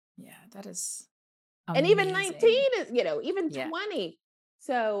 yeah, that is And even amazing. 19 is, even Yeah, 20.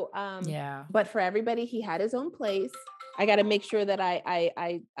 So, yeah, but for everybody, he had his own place. I got to make sure that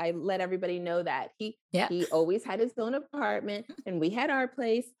I let everybody know that yeah. he always had his own apartment and we had our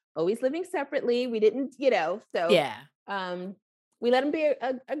place, always living separately. We didn't, so Yeah, um, we let him be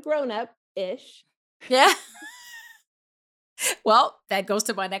a grown up ish. yeah. Well, that goes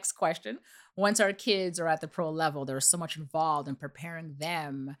to my next question. Once our kids are at the pro level, there's so much involved in preparing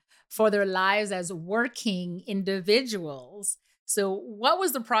them for their lives as working individuals. So, what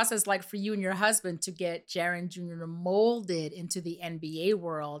was the process like for you and your husband to get Jaron Jr. molded into the NBA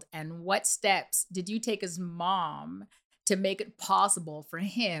world? And what steps did you take as mom to make it possible for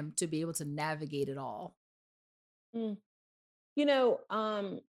him to be able to navigate it all? Mm. You know,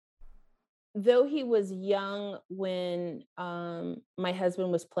 um, though he was young when my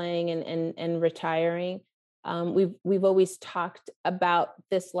husband was playing and retiring, we've always talked about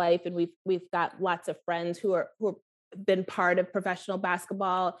this life, and we've got lots of friends who are been part of professional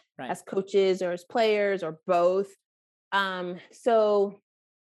basketball Right. as coaches or as players or both. So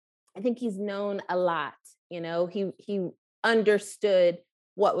I think he's known a lot. He understood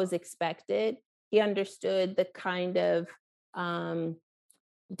what was expected. He understood the kind of um,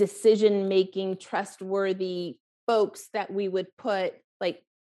 decision making, trustworthy folks that we would put, like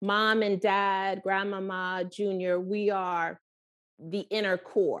mom and dad, grandmama, junior. We are the inner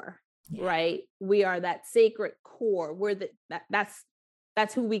core, Yeah. right? We are that sacred core. We're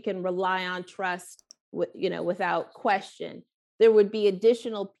that's who we can rely on, trust, without question. There would be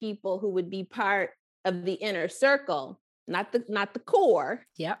additional people who would be part of the inner circle, not the core,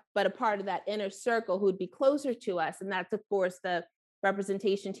 Yep. but a part of that inner circle who would be closer to us. And that's, of course, the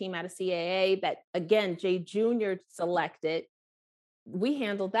representation team out of CAA that, again, Jay Jr. selected. We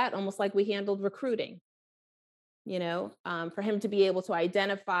handled that almost like we handled recruiting, for him to be able to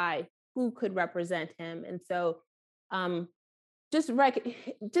identify who could represent him. And so um, just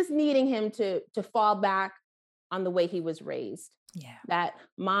needing him to fall back on the way he was raised, Yeah. that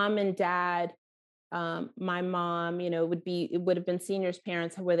mom and dad, my mom, it would have been Senior's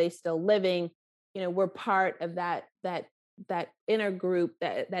parents, were they still living, we're part of that inner group,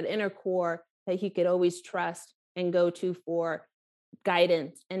 that inner core that he could always trust and go to for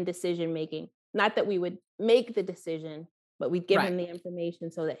guidance and decision making. Not that we would make the decision, but we'd give Right. him the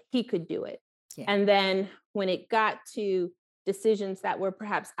information so that he could do it. Yeah. And then when it got to decisions that were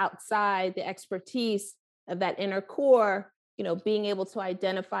perhaps outside the expertise of that inner core, being able to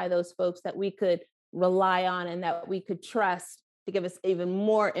identify those folks that we could rely on and that we could trust to give us even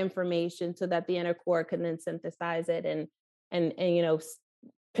more information so that the inner core can then synthesize it and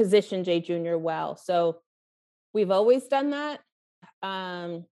position Jay Jr. well. So we've always done that.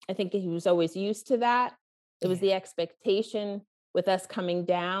 I think he was always used to that. It was Yeah. the expectation with us coming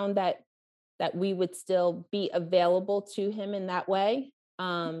down that we would still be available to him in that way,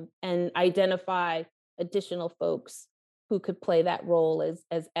 and identify additional folks who could play that role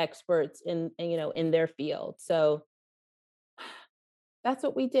as experts in their field. So that's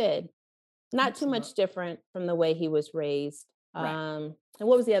what we did. Not too Absolutely. much different from the way he was raised. Right. And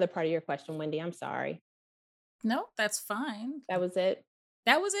what was the other part of your question, Wendy? I'm sorry. No, that's fine. That was it.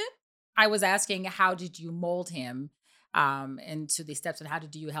 That was it. I was asking how did you mold him into the steps and how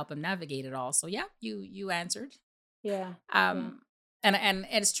did you help him navigate it all? So yeah, you answered. Yeah. Yeah. Um and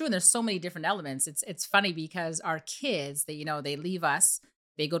it's true, and there's so many different elements. It's funny because our kids, they leave us,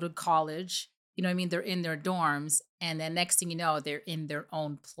 they go to college, you know what I mean? They're in their dorms, and then next thing you know, they're in their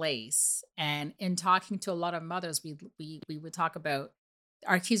own place. And in talking to a lot of mothers, we would talk about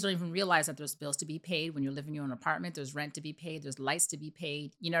our kids don't even realize that there's bills to be paid when you're living in your own apartment, there's rent to be paid, there's lights to be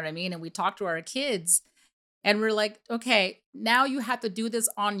paid. You know what I mean? And we talk to our kids and we're like, okay, now you have to do this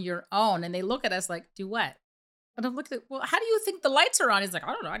on your own. And they look at us like, do what? And I'm looking at, well, how do you think the lights are on? He's like,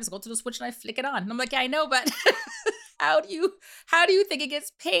 I don't know. I just go to the switch and I flick it on. And I'm like, yeah, I know, but how do you think it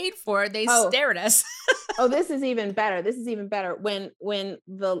gets paid for? They Oh, stare at us. oh, this is even better. This is even better. When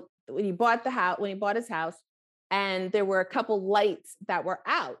he bought his house, and there were a couple lights that were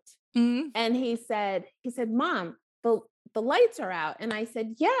out, Mhm. and he said, Mom, the lights are out. And I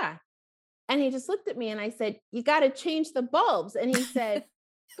said, yeah. And he just looked at me and I said, you got to change the bulbs. And he said,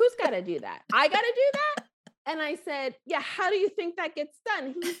 who's got to do that? I got to do that. And I said, yeah, how do you think that gets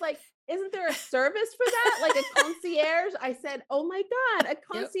done? He's like, isn't there a service for that? Like a concierge? I said, oh my God, a Yep.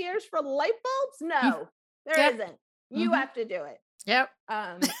 concierge for light bulbs? Mm. No, there Yep. isn't. You Hmm. have to do it. Yep.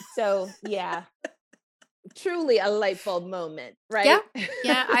 So yeah, truly a light bulb moment, Yeah. right?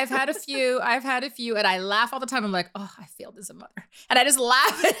 Yeah, I've had a few, and I laugh all the time. I'm like, "Oh, I failed as a mother." And I just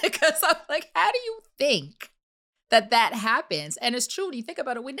laugh at it because I'm like, "How do you think that happens?" And it's true when you think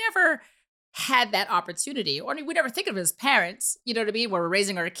about it, we never had that opportunity, or we never think of it as parents, you know what I mean? Where we're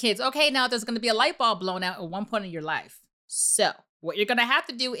raising our kids. Okay, now there's gonna be a light bulb blown out at one point in your life. So, what you're gonna have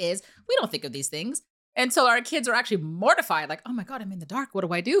to do is we don't think of these things until our kids are actually mortified, like, "Oh my God, I'm in the dark. What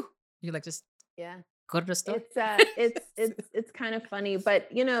do I do?" You're like, "Just Yeah. go to the store." It's kind of funny,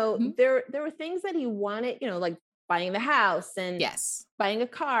 but Mhm. there were things that he wanted, like buying the house and Yes. buying a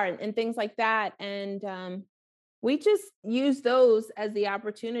car and things like that. And we just use those as the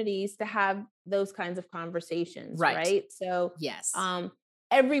opportunities to have those kinds of conversations, Right. right? So Yes. um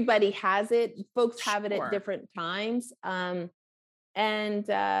everybody has it. Folks have it at Sure. different times. And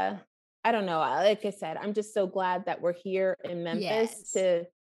I don't know. Like I said, I'm just so glad that we're here in Memphis Yes.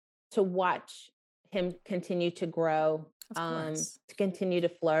 to watch him continue to grow, Of course. to continue to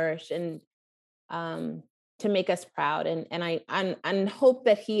flourish, and um, to make us proud. And hope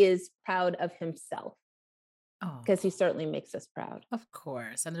that he is proud of himself, because he Oh, certainly makes us proud. of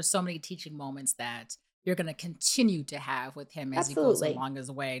course. And there's so many teaching moments that you're going to continue to have with him as he goes Absolutely. along his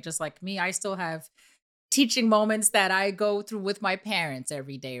way. Just like me, I still have teaching moments that I go through with my parents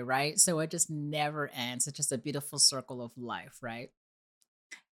every day, right? So it just never ends. It's just a beautiful circle of life, right?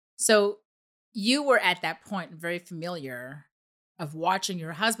 So you were at that point very familiar of watching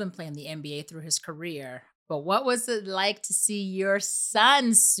your husband play in the NBA through his career. But what was it like to see your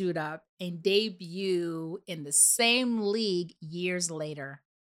son suit up and debut in the same league years later?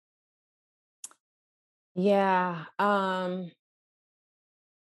 Yeah.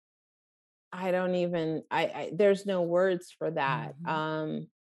 I don't even. I there's no words for that. Mhm.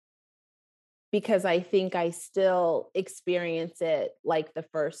 Because I think I still experience it like the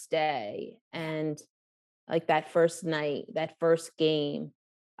first day, Yeah. and like that first night, that first game,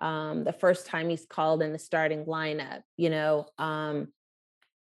 the first time he's called in the starting lineup,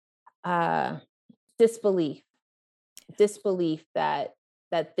 uh, disbelief, disbelief that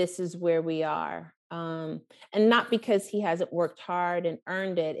this is where we are. And not because he hasn't worked hard and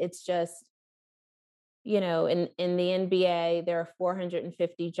earned it. It's just, in the NBA, there are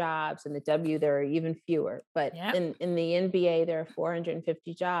 450 jobs. In the W, there are even fewer. But Yep. in the NBA, there are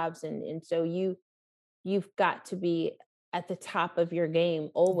 450 jobs. And so you've got to be at the top of your game Yeah.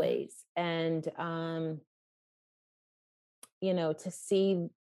 always. And to see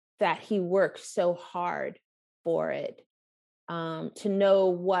that he worked so hard for it, to know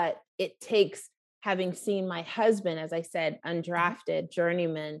what it takes, having seen my husband, as I said, Uh-huh. undrafted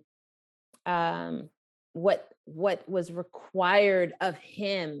journeyman, um, what was required of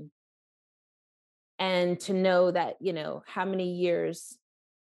him, and to know that, how many years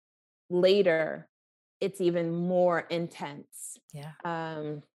later it's even more intense. Yeah.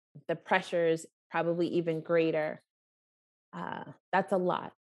 Um, the pressure is probably even greater. That's a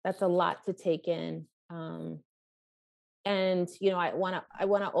lot. That's a lot to take in. And I want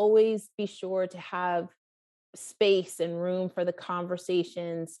to always be sure to have space and room for the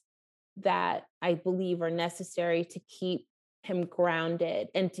conversations that I believe are necessary to keep him grounded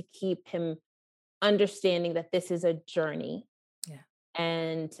and to keep him understanding that this is a journey. Yeah.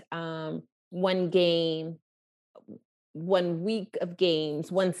 And one game, 1 week of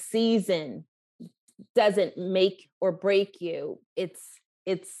games, one season doesn't make or break you. It's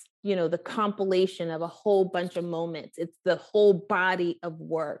the compilation of a whole bunch of moments. It's the whole body of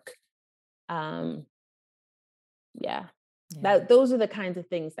work. Um, yeah. Yeah. That those are the kinds of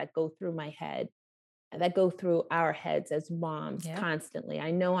things that go through my head, that go through our heads as moms Yeah. constantly.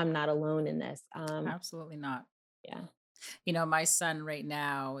 I know I'm not alone in this. Absolutely not. Yeah. My son right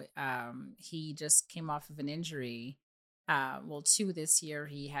now, he just came off of an injury. Well, two this year.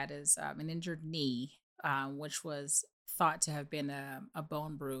 He had his an injured knee, which was thought to have been a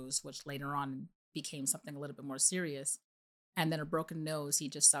bone bruise, which later on became something a little bit more serious. And then a broken nose he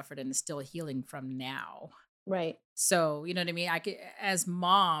just suffered and is still healing from now. Right. So, you know what I mean? As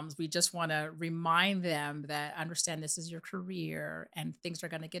moms, we just want to remind them that understand this is your career and things are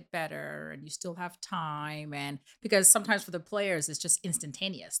going to get better and you still have time. And because sometimes for the players, it's just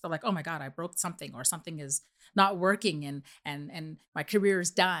instantaneous. They're like, oh my God, I broke something or something is not working and my career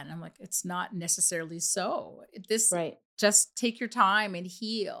is done. I'm like, it's not necessarily so. This Right. just take your time and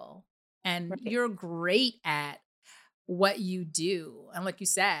heal. And Right. you're great at what you do. And like you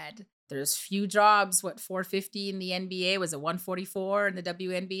said, there's few jobs, what 450 in the NBA, was it 144 in the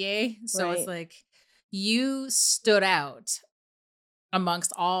WNBA? So it's Right. like you stood out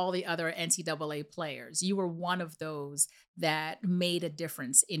amongst all the other NCAA players. You were one of those that made a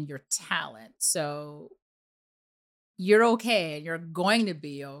difference in your talent. So you're okay and you're going to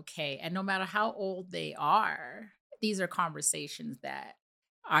be okay. And no matter how old they are, these are conversations that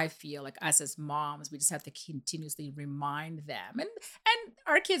I feel like us as moms, we just have to continuously remind them. And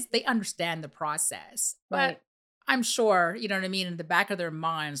our kids, they understand the process. But Right. I'm sure, you know what I mean, in the back of their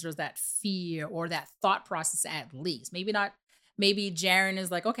minds, there's that fear or that thought process at least. Maybe not, maybe Jaren is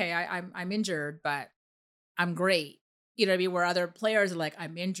like, okay, I'm injured, but I'm great. You know what I mean? Where other players are like,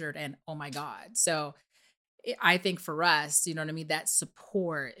 I'm injured and oh my God. So I think for us, you know what I mean, that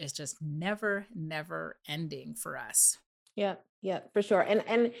support is just never, never ending for us. Yeah, yeah, for sure. And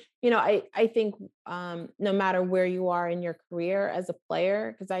I think no matter where you are in your career as a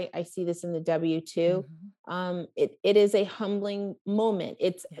player, because I see this in the W too, Mhm. it is a humbling moment.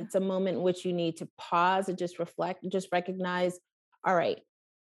 It's Yeah, it's a moment in which you need to pause and just reflect and just recognize, all right,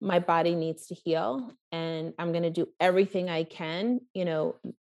 my body needs to heal, and I'm going to do everything I can,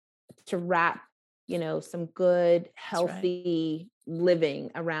 to wrap, some good, that's right. healthy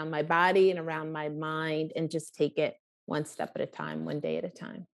living around my body and around my mind, and just take it one step at a time, one day at a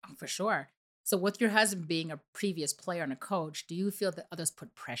time. Oh, for sure. So, with your husband being a previous player and a coach, do you feel that others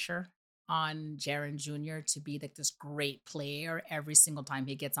put pressure on Jaron Jr. to be like this great player every single time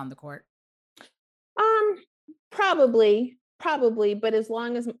he gets on the court? Um, probably, but as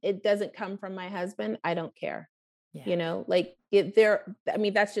long as it doesn't come from my husband, I don't care. Yeah. Like I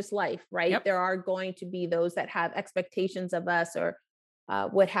mean, that's just life, right? Yep. There are going to be those that have expectations of us or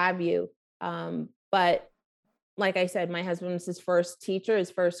what have you. But like I said, my husband was his first teacher, his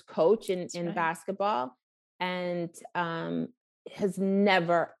first coach That's in right. basketball, and has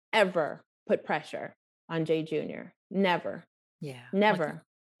never ever put pressure on Jay Jr. Never, Yeah. never.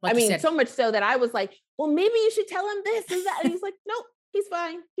 I Like you mean, said, so much so that I was like, well, maybe you should tell him this and that. And he's like, nope, he's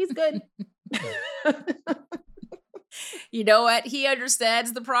fine, he's good. you know what? He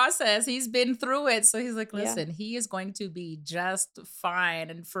understands the process. He's been through it. So he's like, Yeah, listen, he is going to be just fine.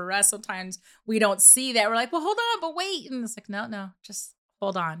 And for us, sometimes we don't see that. We're like, well, hold on, but wait. And it's like, no, no, just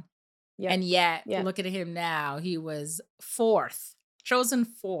hold on. And yep, yet, yep, look at him now. He was fourth, chosen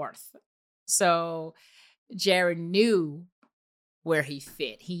fourth. So Jared knew where he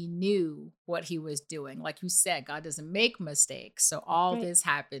fit. He knew what he was doing. Like you said, God doesn't make mistakes. So that's all right. this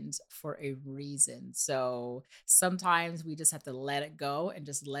happens for a reason. So sometimes we just have to let it go and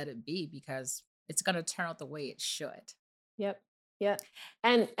just let it be because it's going to turn out the way it should. Yep. Yep.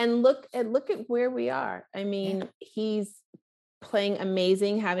 And look at where we are. I Yeah. mean, he's playing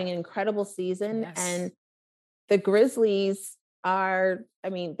amazing, having an incredible season. Yes. And the Grizzlies are, I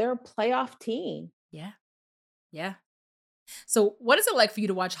mean, they're a playoff team. Yeah. Yeah. So what is it like for you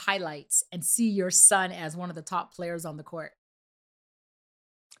to watch highlights and see your son as one of the top players on the court?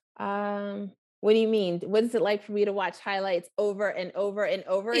 What do you mean? What is it like for me to watch highlights over and over and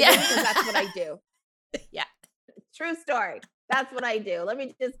over again? Because that's what Yeah. I do. yeah. True story. That's what I do. Let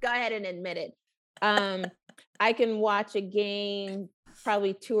me just go ahead and admit it. Um, I can watch a game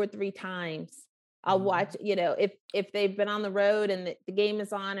probably 2 or 3 times. I'll watch, Mhm. if they've been on the road and the game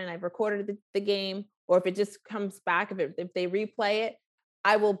is on and I've recorded the game, or if it just comes back, if they replay it,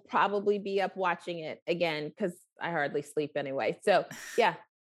 I will probably be up watching it again because I hardly sleep anyway. So yeah.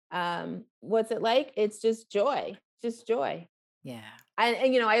 What's it like? It's just joy. Yeah.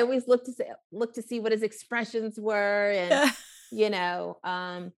 And I always look to see what his expressions were, and you know,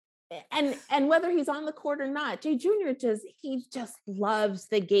 and whether he's on the court or not, Jay Jr. He just loves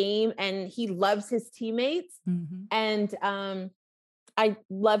the game and he loves his teammates. Mhm. And I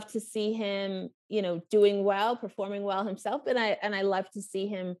love to see him, doing well, performing well himself, and I love to see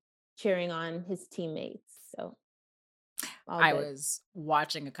him cheering on his teammates. So all I good. was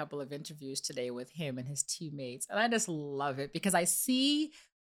watching a couple of interviews today with him and his teammates, and I just love it because I see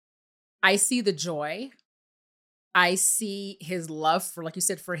the joy. I see his love for, like you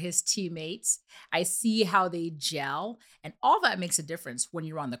said, for his teammates. I see how they gel, and all that makes a difference when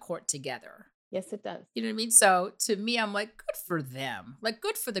you're on the court together. Yes, it does. You know what I mean? So to me, I'm like, good for them. Like,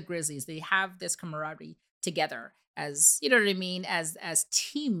 good for the Grizzlies. They have this camaraderie together as, you know what I mean, as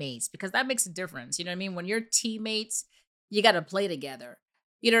teammates, because that makes a difference. You know what I mean? When you're teammates, you got to play together.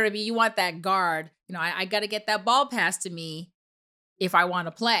 You know what I mean? You want that guard. I got to get that ball passed to me if I want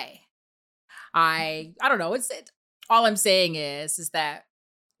to play. I don't know. All I'm saying is that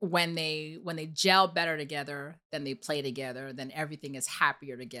when they gel better together, then they play together, then everything is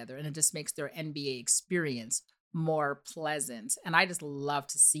happier together, and it just makes their NBA experience more pleasant. And I just love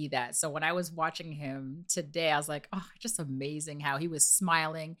to see that. So when I was watching him today, I was like, oh, just amazing how he was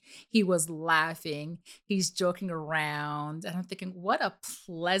smiling, he was laughing, he's joking around. And I'm thinking, what a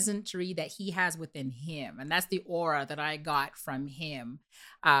pleasantry that he has within him. And that's the aura that I got from him.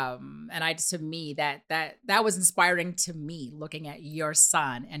 And to me, that was inspiring to me, looking at your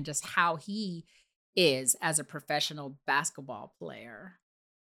son and just how he is as a professional basketball player.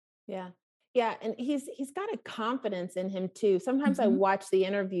 Yeah. Yeah, and he's got a confidence in him too. Sometimes I Mhm. watch the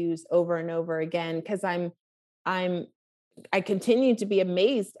interviews over and over again because I'm I continue to be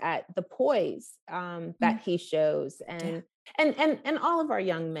amazed at the poise Mm. that he shows, Yeah. and all of our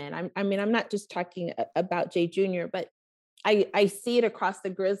young men. I mean, I'm not just talking about Jay Jr., but I see it across the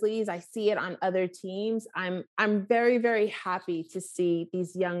Grizzlies. I see it on other teams. I'm very very happy to see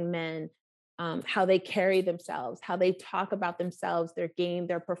these young men, how they carry themselves, how they talk about themselves, their game,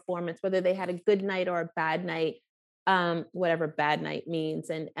 their performance, whether they had a good night or a bad night, whatever bad night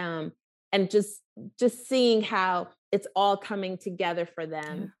means, and just seeing how it's all coming together for Yeah.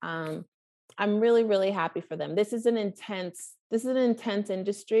 them. I'm really really happy for them. This is an intense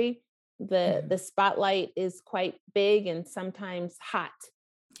industry. the Mhm. the spotlight is quite big and sometimes hot,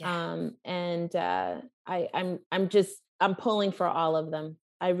 Yeah. and I'm pulling for all of them.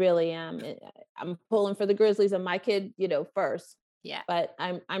 I really am. I'm pulling for the Grizzlies and my kid, first, Yeah. but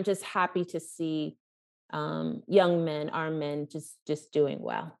I'm just happy to see young men, our men, just doing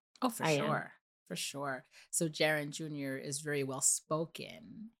well. Oh, for I am. sure. For sure. So Jaron Jr. is very well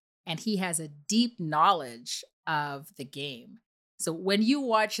spoken and he has a deep knowledge of the game. So when you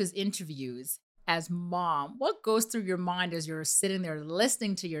watch his interviews as mom, what goes through your mind as you're sitting there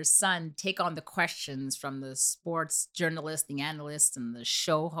listening to your son take on the questions from the sports journalist, the analyst, and the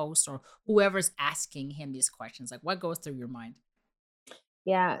show host, or whoever's asking him these questions? Like, what goes through your mind?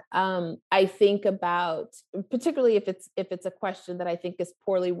 Yeah, I think about, particularly if it's a question that I think is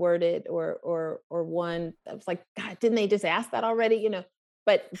poorly worded, or one that's like, God, didn't they just ask that already?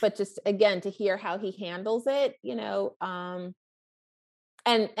 But just again to hear how he handles it,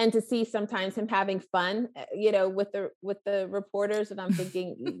 and to see sometimes him having fun, with the reporters, and I'm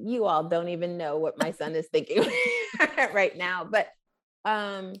thinking, You all don't even know what my son is thinking right now." But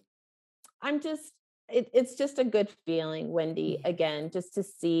um, I'm just it's just a good feeling, Wendy, Yeah. again, just to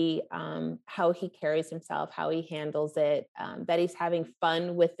see how he carries himself, how he handles it, that he's having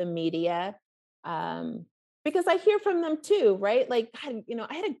fun with the media. Um, because I hear from them too, right? Like, God,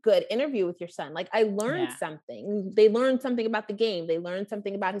 I had a good interview with your son. Like, I learned Yeah. something. They learned something about the game. They learned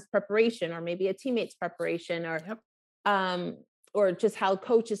something about his preparation, or maybe a teammate's preparation, Yep. um, or just how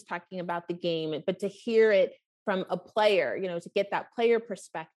coach is talking about the game. But to hear it from a player, to get that player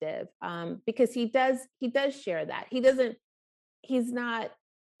perspective, because he does share that. He's not,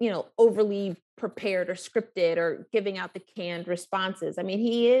 overly prepared or scripted or giving out the canned responses. I mean,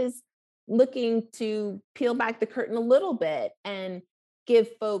 he is looking to peel back the curtain a little bit and give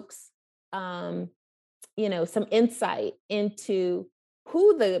folks, um, some insight into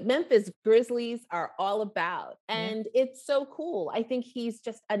who the Memphis Grizzlies are all about. Yeah. And it's so cool. I think he's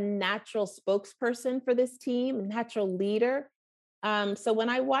just a natural spokesperson for this team, a natural leader. So when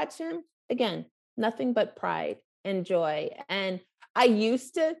I watch him, again, nothing but pride and joy. And I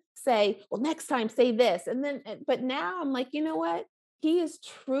used to say, well, next time say this. But now I'm like, you know what? he is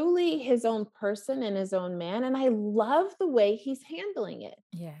truly his own person and his own man, and I love the way he's handling it.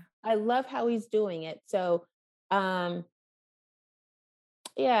 Yeah. I love how he's doing it. So, um,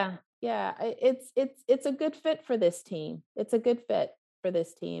 yeah, yeah, it's a good fit for this team. It's a good fit for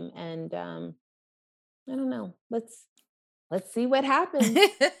this team, and I don't know. Let's see what happens.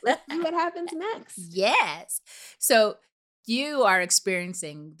 Let's see what happens next. Yes. So you are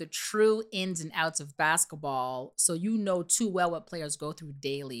experiencing the true ins and outs of basketball, so you know too well what players go through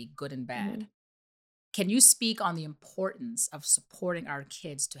daily, good and bad. Mhm. Can you speak on the importance of supporting our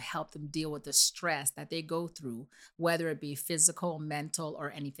kids to help them deal with the stress that they go through, whether it be physical, mental,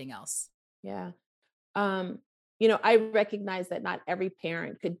 or anything else? Yeah. Um, I recognize that not every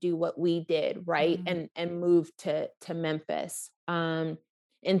parent could do what we did, right? Mhm. And move to Memphis. And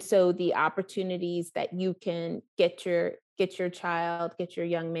so the opportunities that you can get your child, get your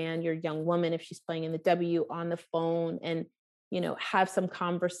young man, your young woman, if she's playing in the W, on the phone and have some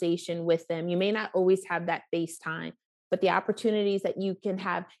conversation with them. You may not always have that FaceTime, but the opportunities that you can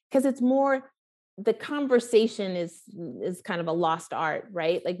have, because it's more, the conversation is kind of a lost art,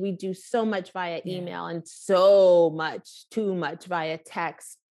 right? Like we do so much via Yeah. email and so much too much via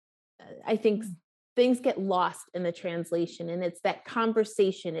text. I think Mm. things get lost in the translation, and it's that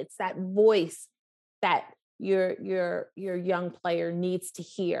conversation, it's that voice that your young player needs to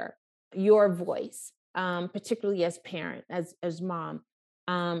hear, your voice, particularly as parent, as mom.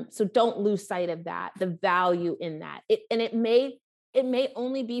 So don't lose sight of that, the value in that. It may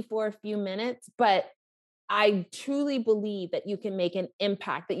only be for a few minutes, but I truly believe that you can make an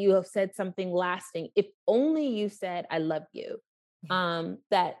impact, that you have said something lasting. If only you said, I love you, Yeah.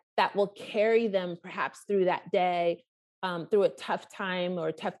 that will carry them perhaps through that day, through a tough time or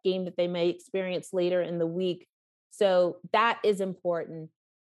a tough game that they may experience later in the week. So that is important.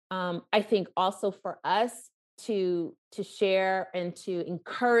 I think also for us to share and to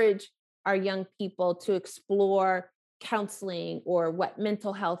encourage our young people to explore counseling, or what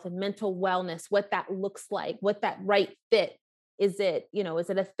mental health and mental wellness, what that looks like, what that right fit is. Is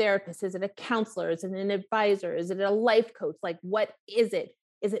it a therapist, is it a counselor, is it an advisor, is it a life coach? Like, what is it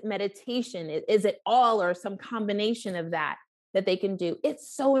meditation, is it all, or some combination of that they can do?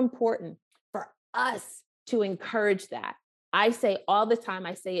 It's so important for us to encourage that. I say all the time,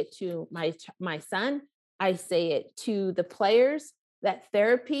 I say it to my son, I say it to the players, that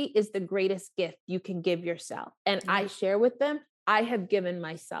therapy is the greatest gift you can give yourself. And Yeah. I share with them, I have given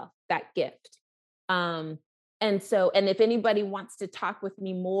myself that gift. Um, and if anybody wants to talk with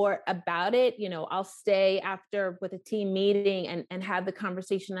me more about it, I'll stay after with a team meeting and have the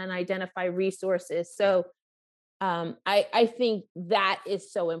conversation and identify resources. So I think that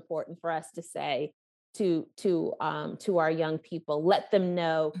is so important for us to say to our young people. Let them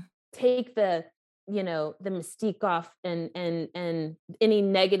know, take the mystique off, and any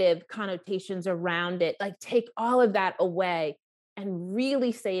negative connotations around it. Like, take all of that away and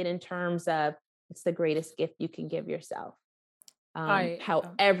really say it in terms of, it's the greatest gift you can give yourself. I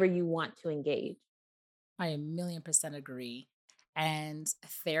However you want to engage. I a million percent agree. And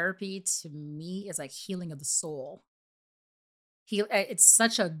therapy to me is like healing of the soul. It's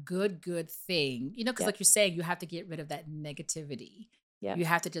such a good thing, because like Yep. you're saying, you have to get rid of that negativity. You Yep.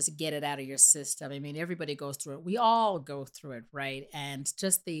 have to just get it out of your system. I mean, everybody goes through it. We all go through it, right? And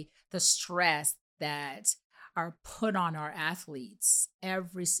just the stress that are put on our athletes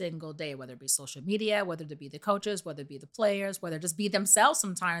every single day, whether it be social media, whether it be the coaches, whether it be the players, whether it just be themselves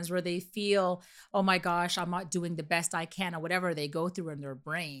sometimes, where they feel, oh my gosh, I'm not doing the best I can, or whatever they go through in their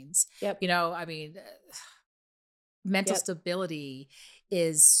brains. Yep. I mean, mental Yep. stability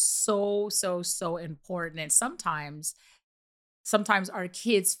is so important, and sometimes our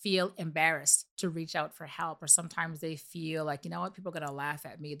kids feel embarrassed to reach out for help, or sometimes they feel like, you know what, people are going to laugh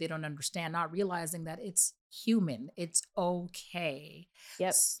at me, they don't understand, not realizing that it's human, it's okay.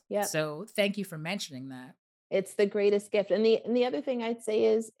 Yep. Yep. So thank you for mentioning that. It's the greatest gift. And the other thing I'd say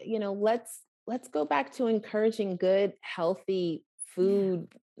is, let's go back to encouraging good, healthy Yeah. food,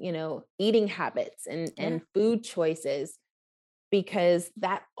 eating habits Yeah. and food choices, because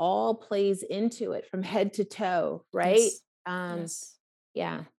that all plays into it from head to toe, right? Yes. Um, Yes.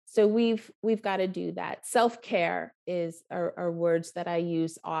 yeah. So we've got to do that. Self-care are words that I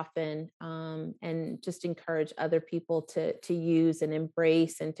use often, and just encourage other people to use and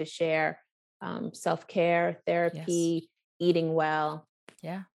embrace and to share. Self-care, Yes. therapy, eating well.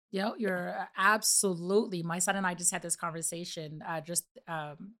 Yeah. You're absolutely. My son and I just had this conversation just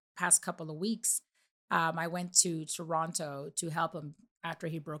past couple of weeks. I went to Toronto to help him after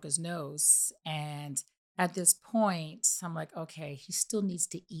he broke his nose. And at this point, I'm like, okay, he still needs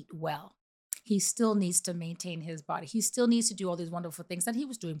to eat well. He still needs to maintain his body. He still needs to do all these wonderful things that he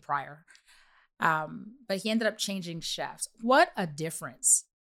was doing prior. But he ended up changing chefs. What a difference.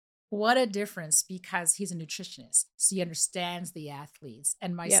 What a difference, because he's a nutritionist. So he understands the athletes.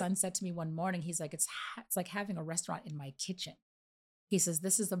 And my Yep. son said to me one morning, he's like, it's like having a restaurant in my kitchen. He says,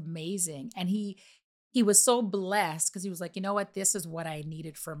 "This is amazing." And he was so blessed because he was like, "You know what? This is what I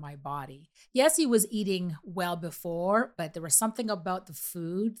needed for my body." Yes, he was eating well before, but there was something about the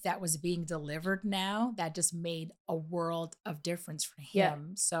food that was being delivered now that just made a world of difference for Yep.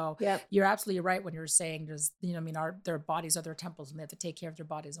 him. So Yep. you're absolutely right when you're saying there's, I mean, their bodies are their temples and they have to take care of their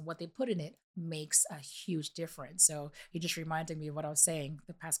bodies, and what they put in it makes a huge difference. So you just reminded me of what I was saying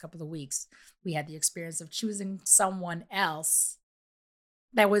the past couple of weeks. We had the experience of choosing someone else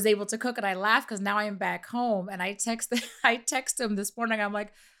that was able to cook, and I laughed because now I am back home, and I text him this morning. I'm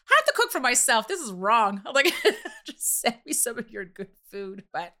like, "I have to cook for myself. This is wrong." I'm like, "Just send me some of your good food."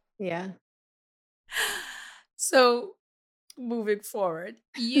 But Yeah. so moving forward,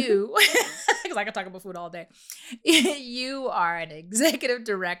 you, because I could talk about food all day. You are an executive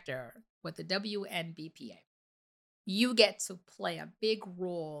director with the WNBPA. You get to play a big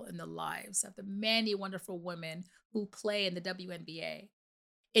role in the lives of the many wonderful women who play in the WNBA.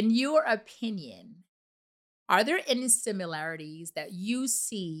 In your opinion, are there any similarities that you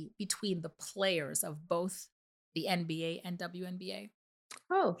see between the players of both the NBA and WNBA?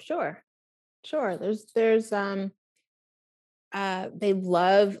 Oh, sure. Sure. They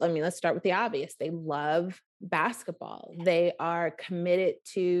love, I mean, let's start with the obvious. They love basketball. Yeah. They are committed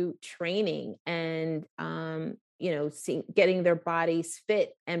to training and, getting their bodies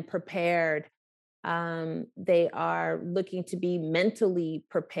fit and prepared. They are looking to be mentally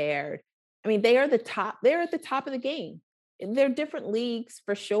prepared. I mean, they're at the top of the game. They're different leagues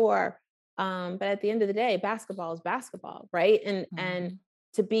for sure. But at the end of the day, basketball is basketball, right? And Mhm.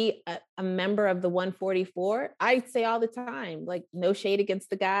 to be a member of the 144, I say all the time, like no shade against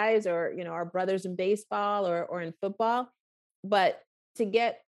the guys or our brothers in baseball or in football, but to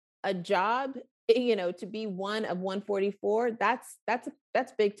get a job, to be one of 144, that's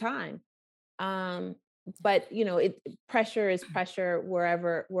big time. um but it pressure is pressure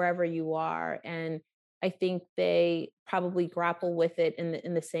wherever you are, and I think they probably grapple with it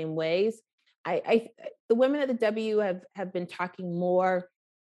in the same ways. I The women of the W have been talking more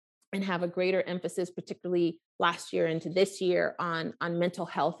and have a greater emphasis, particularly last year into this year, on mental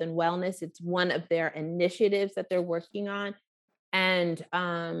health and wellness. It's one of their initiatives that they're working on. And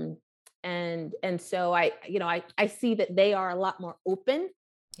so I see that they are a lot more open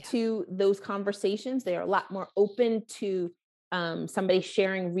Yeah. to those conversations. They are a lot more open to somebody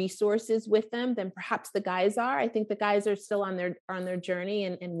sharing resources with them than perhaps the guys are. I think the guys are still on their journey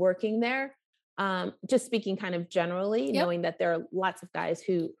and working there. Just speaking kind of generally, Yep. knowing that there are lots of guys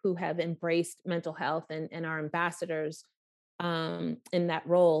who have embraced mental health and are ambassadors in that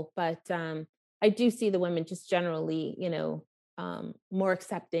role. But I do see the women just generally, more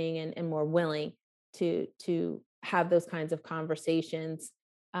accepting and more willing to have those kinds of conversations.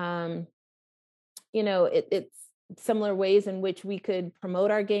 um, it's similar ways in which we could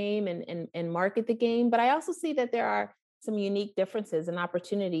promote our game and market the game, but I also see that there are some unique differences and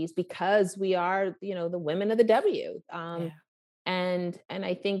opportunities because we are, the women of the W. Yeah. And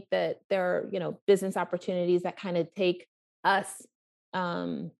I think that there are, business opportunities that kind of take us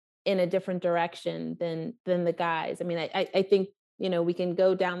um in a different direction than the guys. I mean, I think, we can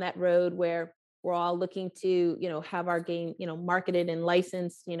go down that road where we're all looking to, have our game, marketed and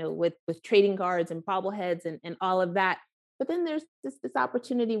licensed, with trading cards and bobbleheads and all of that. But then there's this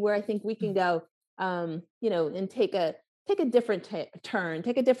opportunity where I think we can go, and take a different turn,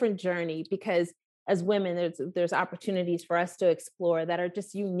 take a different journey, because as women, there's opportunities for us to explore that are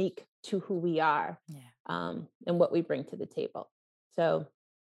just unique to who we are, Yeah. and what we bring to the table. So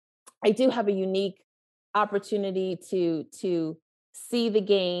I do have a unique opportunity to see the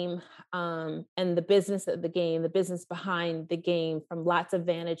game, and the business of the game, the business behind the game from lots of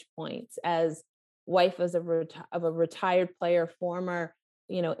vantage points. As wife of a retired player, former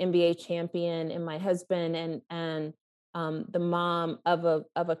NBA champion, and my husband, and the mom of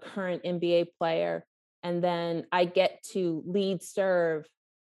a current NBA player, and then I get to lead serve.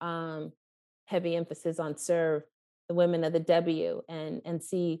 Um, Heavy emphasis on serve, the women of the W, and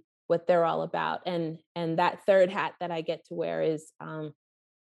see what they're all about. And that third hat that I get to wear is,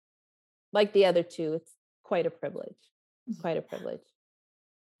 like the other two, it's quite a privilege. Quite a privilege.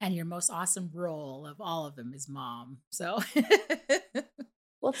 And your most awesome role of all of them is mom. So,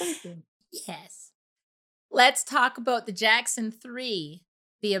 Well, thank you. yes. Let's talk about the Jackson 3.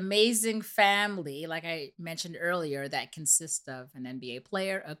 the amazing family, like I mentioned earlier, that consists of an NBA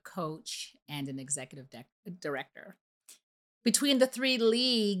player, a coach, and an director. Between the three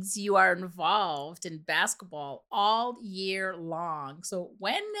leagues, you are involved in basketball all year long. So,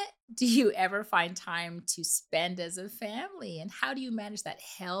 when do you ever find time to spend as a family? And how do you manage that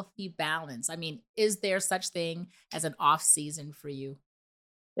healthy balance? I mean, is there such thing as an off season for you?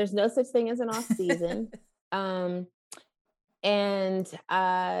 There's no such thing as an off season. Um, and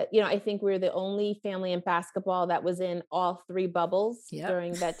I think we're the only family in basketball that was in all three bubbles Yep.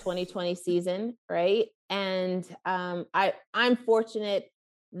 during that 2020 season, right? And I'm fortunate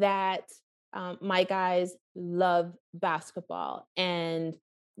that my guys love basketball, and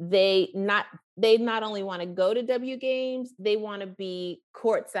they not only want to go to W games, they want to be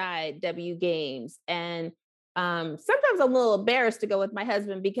courtside W games. And sometimes I'm a little embarrassed to go with my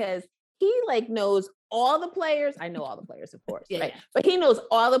husband because he like knows all the players. I know all the players, of course, Yeah, right? yeah. But he knows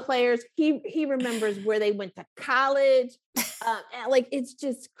all the players. He remembers where they went to college. And like it's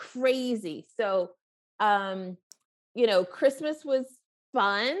just crazy. So, um, Christmas was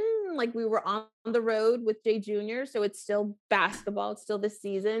fun. Like we were on the road with Jay Jr., so it's still basketball. It's still this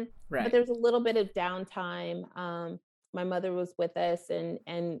season, but Right. there's a little bit of downtime. My mother was with us,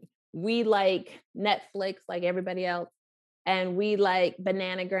 and we like Netflix like everybody else, and we like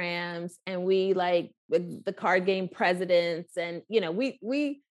bananagrams, and we like the card game Presidents, and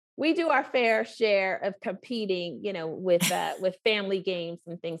we do our fair share of competing, with family games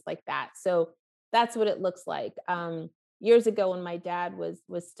and things like that. So that's what it looks like. Years ago, when my dad was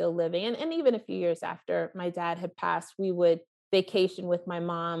still living, and even a few years after my dad had passed, we would vacation with my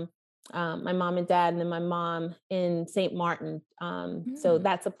mom and dad, and then my mom in St. Martin. So Mm.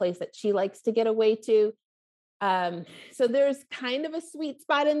 that's a place that she likes to get away to. So there's kind of a sweet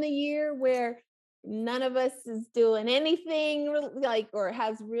spot in the year where none of us is doing anything like or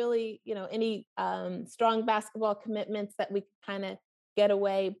has really, any strong basketball commitments that we kind of get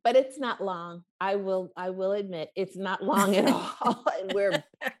away, but it's not long. I will admit it's not long at all. And we're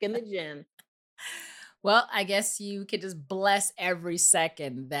back in the gym. Well, I guess you could just bless every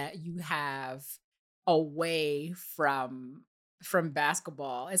second that you have away from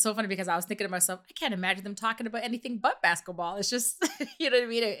basketball. It's so funny because I was thinking to myself, I can't imagine them talking about anything but basketball. It's just, you know what I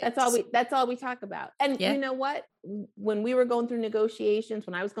mean? It's That's all we talk about. And yeah. you know what? When we were going through negotiations,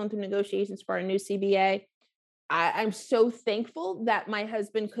 when I was going through negotiations for our new CBA, I'm so thankful that my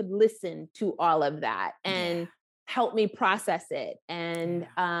husband could listen to all of that Yeah. and help me process it, and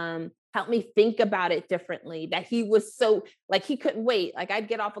Yeah. help me think about it differently. That he was so like he couldn't wait. Like I'd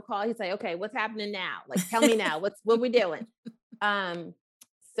get off a call, he'd say, "Okay, what's happening now? Like tell me now. What we doing?" Um,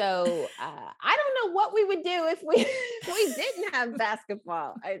 I don't know what we would do if we if we didn't have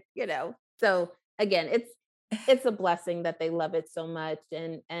basketball. So again, it's a blessing that they love it so much,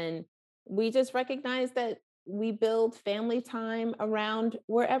 and we just recognize that we build family time around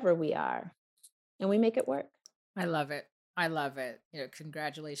wherever we are, and we make it work. I love it. I love it.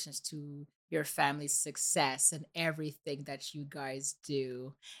 Congratulations to your family's success and everything that you guys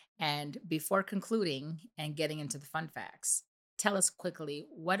do. And before concluding and getting into the fun facts, tell us quickly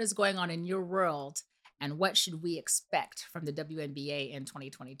what is going on in your world and what should we expect from the WNBA in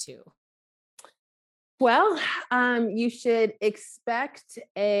 2022? Well, you should expect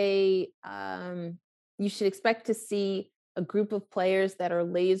you should expect to see a group of players that are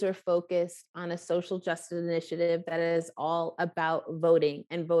laser focused on a social justice initiative that is all about voting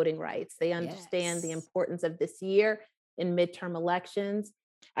and voting rights. They understand the Yes. importance of this year in midterm elections.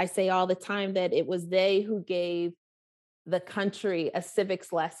 I say all the time that it was they who gave the country a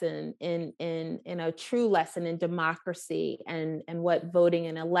civics lesson in a true lesson in democracy, and what voting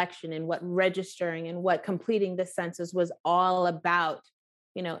and election and what registering and what completing the census was all about,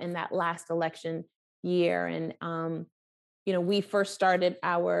 in that last election year. And we first started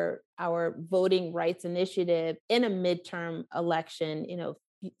our voting rights initiative in a midterm election,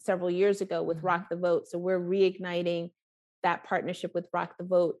 several years ago with Mhm. Rock the Vote. So we're reigniting that partnership with Rock the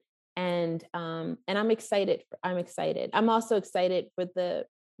Vote, and I'm excited. I'm excited. I'm also excited for the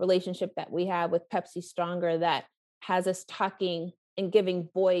relationship that we have with Pepsi Stronger that has us talking and giving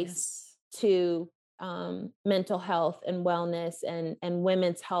voice Yes. to mental health and wellness, and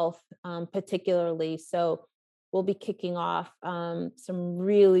women's health, particularly. So we'll be kicking off some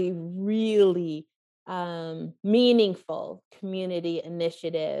really, really meaningful community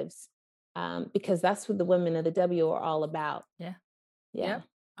initiatives, because that's what the women of the W are all about. Yeah. Yeah. Yep.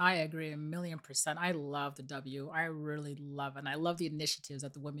 I agree 1,000,000%. I love the W. I really love it. And I love the initiatives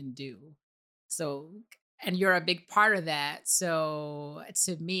that the women do. So, and you're a big part of that. So,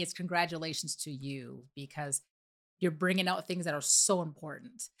 to me, it's congratulations to you because You're bringing out things that are so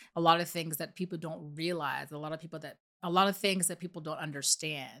important. A lot of things that people don't realize, a lot of things that people don't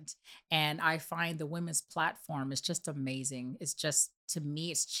understand. And I find the women's platform is just amazing. It's just, to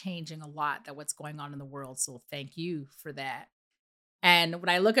me, it's changing a lot that what's going on in the world. So thank you for that. And when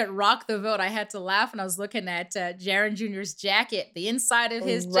I look at Rock the Vote, I had to laugh when I was looking at Jaron Jr.'s jacket, the inside of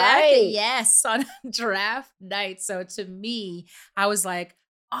his jacket. Right. Yes, on draft night. So to me, I was like,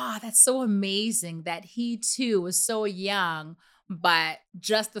 oh, that's so amazing that he too was so young. But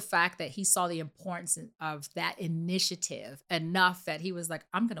just the fact that he saw the importance of that initiative enough that he was like,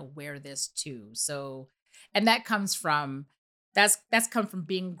 I'm going to wear this too. So, and that's come from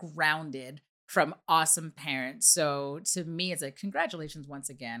being grounded from awesome parents. So to me, it's like congratulations once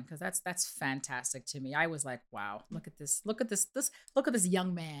again, because that's fantastic to me. I was like, wow, look at this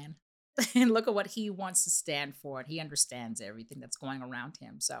young man, and look at what he wants to stand for. And he understands everything that's going around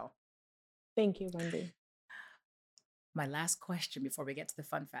him. So Thank you, Wendy. my last question before we get to the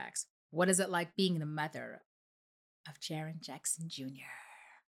fun facts: what is it like being the mother of Jaron Jackson Jr.?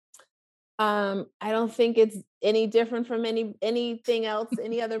 I don't think it's any different from anything else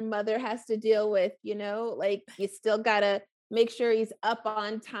any other mother has to deal with, like you still gotta make sure he's up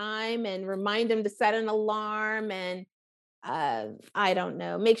on time and remind him to set an alarm and I don't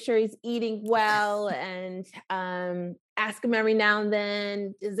know, make sure he's eating well and ask him every now and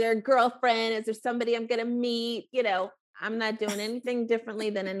then, is there a girlfriend? Is there somebody I'm gonna meet? I'm not doing anything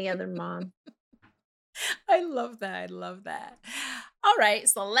differently than any other mom. I love that. I love that. All right,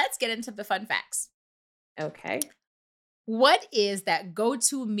 so let's get into the fun facts. Okay. What is that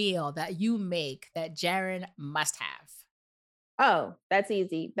go-to meal that you make that Jaron must have? Oh, that's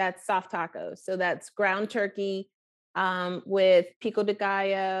easy. That's soft tacos. So that's ground turkey with pico de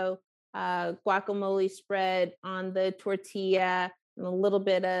gallo, guacamole spread on the tortilla, and a little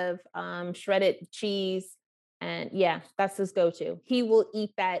bit of shredded cheese. And yeah, that's his go to. He will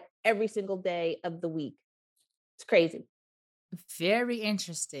eat that every single day of the week. It's crazy. Very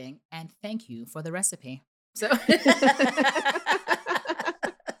interesting, and thank you for the recipe. So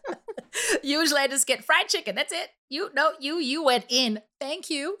usually I just get fried chicken. That's it. You went in. Thank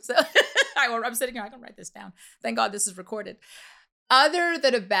you. So I'm sitting here. I can write this down. Thank God this is recorded. Other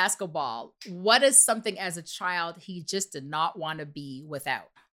than a basketball, what is something as a child he just did not want to be without?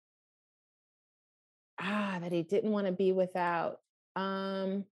 That he didn't want to be without.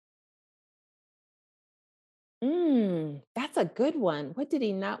 Um, that's a good one. What did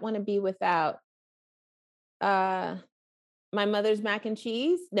he not want to be without? Uh, my mother's mac and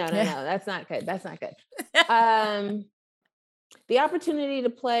cheese. No, no, no. That's not good. That's not good. Um, the opportunity to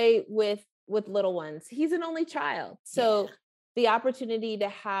play with little ones. He's an only child, Yeah. so the opportunity to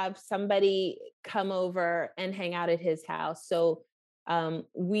have somebody come over and hang out at his house. So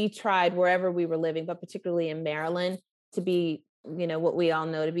we tried wherever we were living, but particularly in Maryland, to be what we all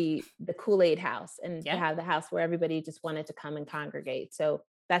know to be the Kool-Aid house, and to Yeah. have the house where everybody just wanted to come and congregate. So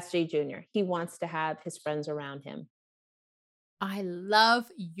that's Jay Jr. He wants to have his friends around him. I love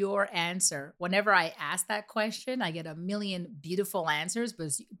your answer. Whenever I ask that question, I get a million beautiful answers,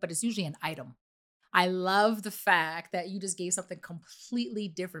 but it's usually an item. I love the fact that you just gave something completely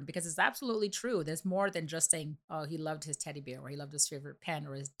different because it's absolutely true. There's more than just saying, oh, he loved his teddy bear or he loved his favorite pen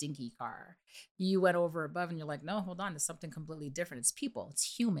or his dinky car. You went over above and you're like, no, hold on, there's something completely different. It's people,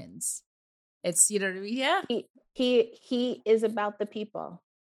 it's humans. It's, you know what I mean? Yeah. He is about the people.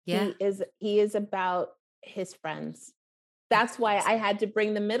 Yeah. He is about his friends. That's That's why I awesome. had to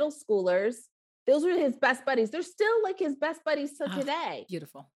bring the middle schoolers. Those were his best buddies. They're still like his best buddies till Oh, today.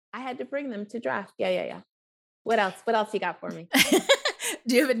 beautiful. I had to bring them to draft. Yeah, yeah, yeah. What else? What else you got for me?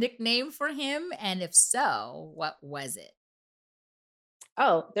 Do you have a nickname for him? And if so, what was it?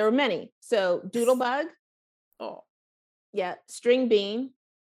 Oh, there were many. So Doodlebug, Oh, yeah, String Bean,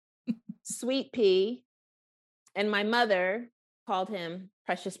 Sweet Pea, and my mother called him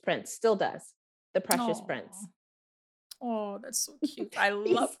Precious Prince. Still does. The Precious Prince. oh, oh, that's so cute. I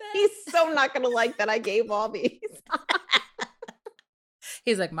He's love that. he's so not gonna like that I gave all these.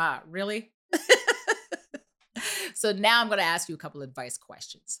 He's like, Ma, really? So now I'm going to ask you a couple advice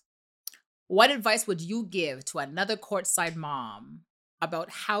questions. What advice would you give to another courtside mom about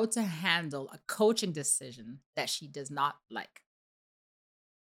how to handle a coaching decision that she does not like?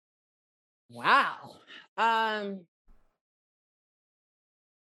 Wow. Um,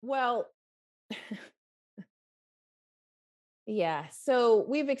 well, yeah. So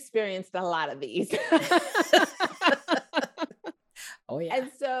we've experienced a lot of these. Oh yeah.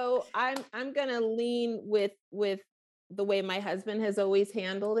 And so I'm gonna lean with the way my husband has always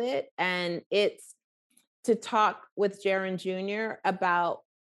handled it. And it's to talk with Jaron Jr. about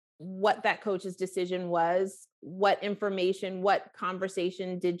what that coach's decision was, what information, what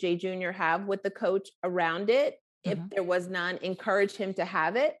conversation did Jay Jr. have with the coach around it. If Hmm. there was none, encourage him to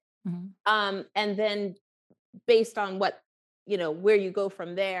have it. Hmm. And then based on what, where you go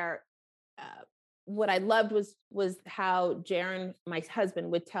from there, uh, what I loved was how Jaron, my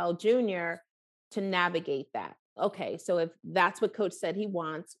husband, would tell Junior to navigate that. Okay, so if that's what coach said he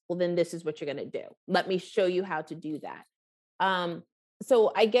wants, well, then this is what you're going to do. Let me show you how to do that. Um,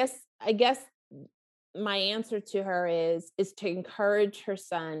 so I guess my answer to her is to encourage her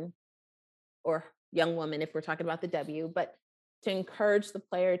son or young woman, if we're talking about the W, but to encourage the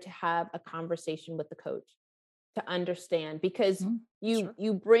player to have a conversation with the coach to understand, because Hmm. you Sure.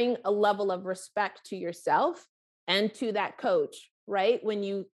 you bring a level of respect to yourself and to that coach, right? When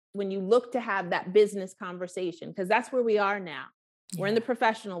you look to have that business conversation, because that's where we are now. We're in Yeah. the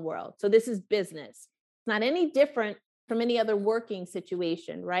professional world, so this is business. It's not any different from any other working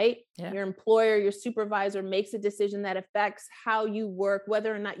situation, right? Yeah. Your employer, your supervisor makes a decision that affects how you work,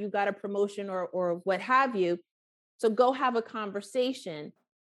 whether or not you got a promotion or what have you. So go have a conversation.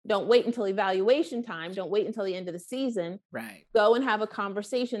 Don't wait until evaluation time. Don't wait until the end of the season. Right. Go and have a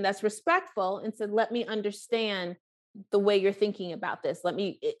conversation that's respectful and said, let me understand the way you're thinking about this.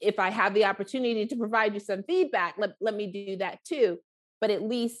 If I have the opportunity to provide you some feedback, let me do that too. But at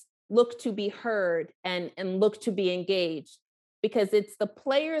least look to be heard and look to be engaged, because it's the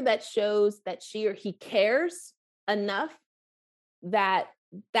player that shows that she or he cares enough that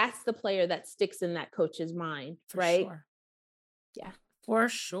that's the player that sticks in that coach's mind, For right? sure. Yeah. For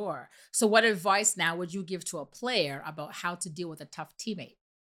sure. So, what advice now would you give to a player about how to deal with a tough teammate?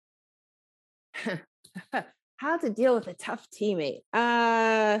 How to deal with a tough teammate.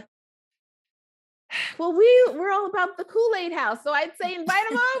 Well, we're all about the Kool-Aid house, so I'd say invite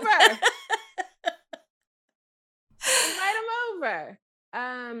them over. Invite them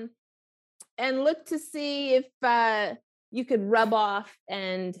over. And look to see if you could rub off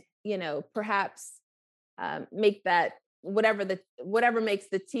and, perhaps make that whatever makes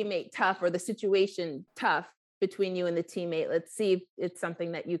the teammate tough or the situation tough between you and the teammate. Let's see if it's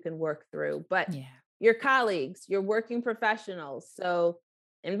something that you can work through. But Yeah. your colleagues, your working professionals, so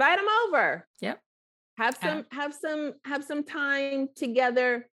invite them over. Yep. Have Uh, some time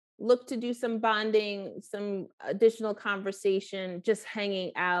together. Look to do some bonding, some additional conversation, just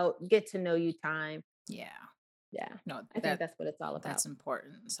hanging out, get to know you time. yeah. Yeah. No, I think that's what it's all about. that's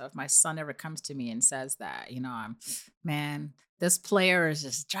important. So if my son ever comes to me and says that, man, this player is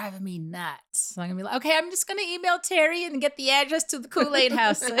just driving me nuts. So I'm gonna be like, okay, I'm just gonna email Terry and get the address to the Kool-Aid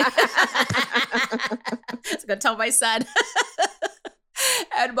house. So I'm gonna tell my son.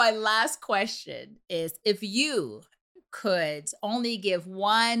 And my last question is, if you could only give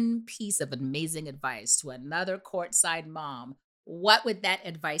one piece of amazing advice to another courtside mom, what would that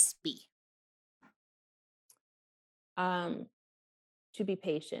advice be? um, to be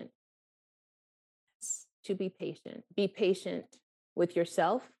patient, to be patient. Be patient with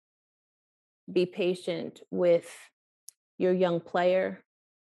yourself. Be patient with your young player.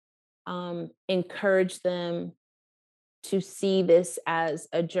 Encourage them to see this as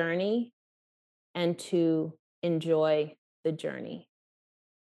a journey and to enjoy the journey,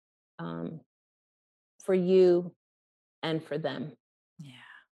 um, for you and for them. Yeah.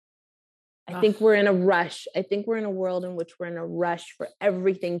 I Oh, think we're in a rush. I think we're in a world in which we're in a rush for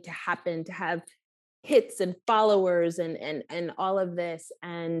everything to happen, to have hits and followers and all of this,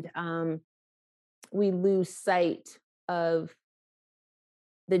 and we lose sight of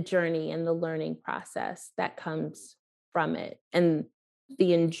the journey and the learning process that comes from it, and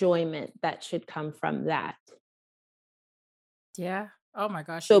the enjoyment that should come from that. yeah. Oh my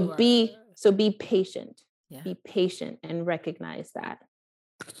gosh, So you are. be patient. Yeah. Be patient and recognize that.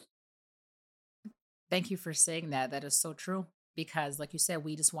 Thank you for saying that. That is so true. Because, like you said,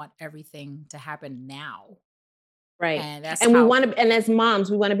 we just want everything to happen now. Right. And that's And we how, want to, and as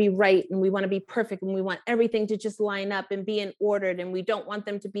moms, we want to be right and we want to be perfect and we want everything to just line up and be in ordered, and we don't want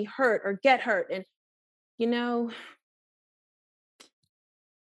them to be hurt or get hurt. And, you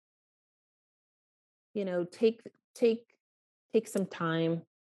know, take take take some time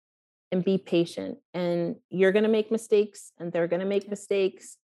and be patient, and you're going to make mistakes and they're going to make yeah.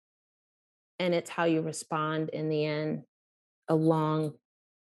 mistakes, and it's how you respond in the end along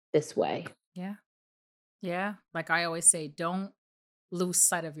this way. Yeah. Yeah. Like I always say, don't lose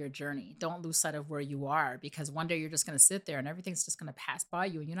sight of your journey. Don't lose sight of where you are, because one day you're just going to sit there and everything's just going to pass by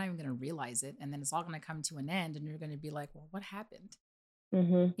you and you're not even going to realize it. And then it's all going to come to an end and you're going to be like, well, what happened?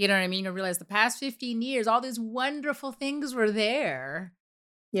 Hmm. You know what I mean? You realize the past 15 years, all these wonderful things were there.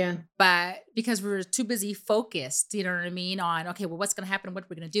 Yeah. But because we were too busy focused, you know what I mean, on, okay, well, what's going to happen, what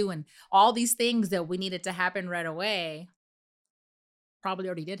we're going to do, and all these things that we needed to happen right away probably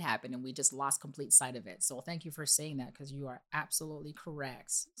already did happen, and we just lost complete sight of it. So thank you for saying that, because you are absolutely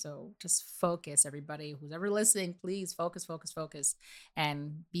correct. So just focus, everybody who's ever listening, please focus, focus, focus,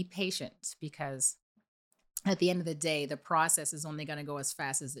 and be patient, because at the end of the day, the process is only going to go as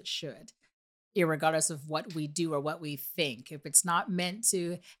fast as it should, irregardless of what we do or what we think. If it's not meant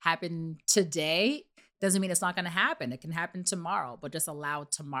to happen today, doesn't mean it's not going to happen. It can happen tomorrow, but just allow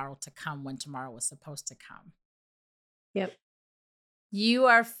tomorrow to come when tomorrow was supposed to come. Yep. You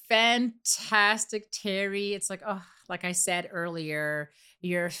are fantastic, Terry. It's like, oh, like I said earlier,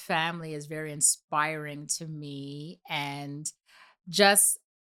 your family is very inspiring to me. And just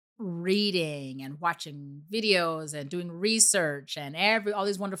reading and watching videos and doing research and all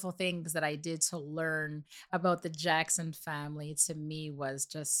these wonderful things that I did to learn about the Jackson family, to me was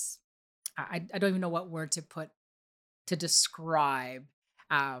just, I don't even know what word to put to describe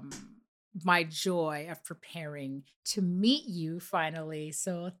um my joy of preparing to meet you finally.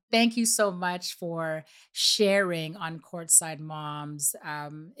 So thank you so much for sharing on Courtside Moms.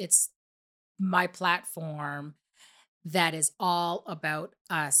 It's my platform that is all about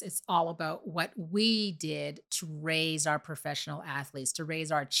us. It's all about what we did to raise our professional athletes, to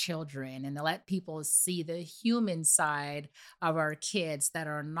raise our children, and to let people see the human side of our kids that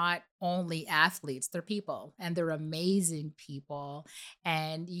are not only athletes, they're people, and they're amazing people.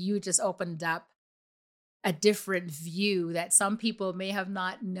 And you just opened up a different view that some people may have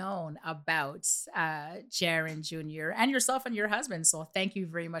not known about Jaron Jr. and yourself and your husband. So thank you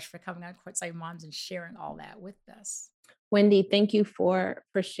very much for coming on Courtside Moms and sharing all that with us. Wendy, thank you for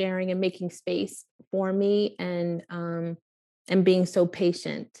sharing and making space for me, and being so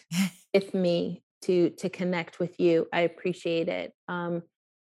patient with me to connect with you. I appreciate it. And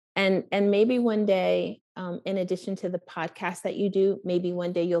maybe one day, in addition to the podcast that you do, maybe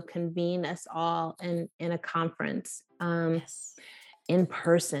one day you'll convene us all in a conference, Yes. in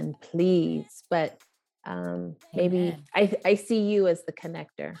person, please. But maybe Amen. I see you as the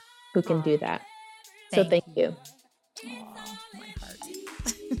connector who can do Aw, that. So thank you. Aw, my heart.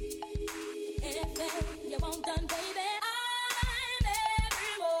 You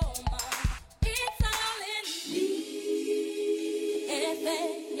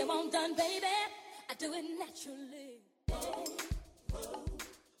want done, baby? I do it naturally.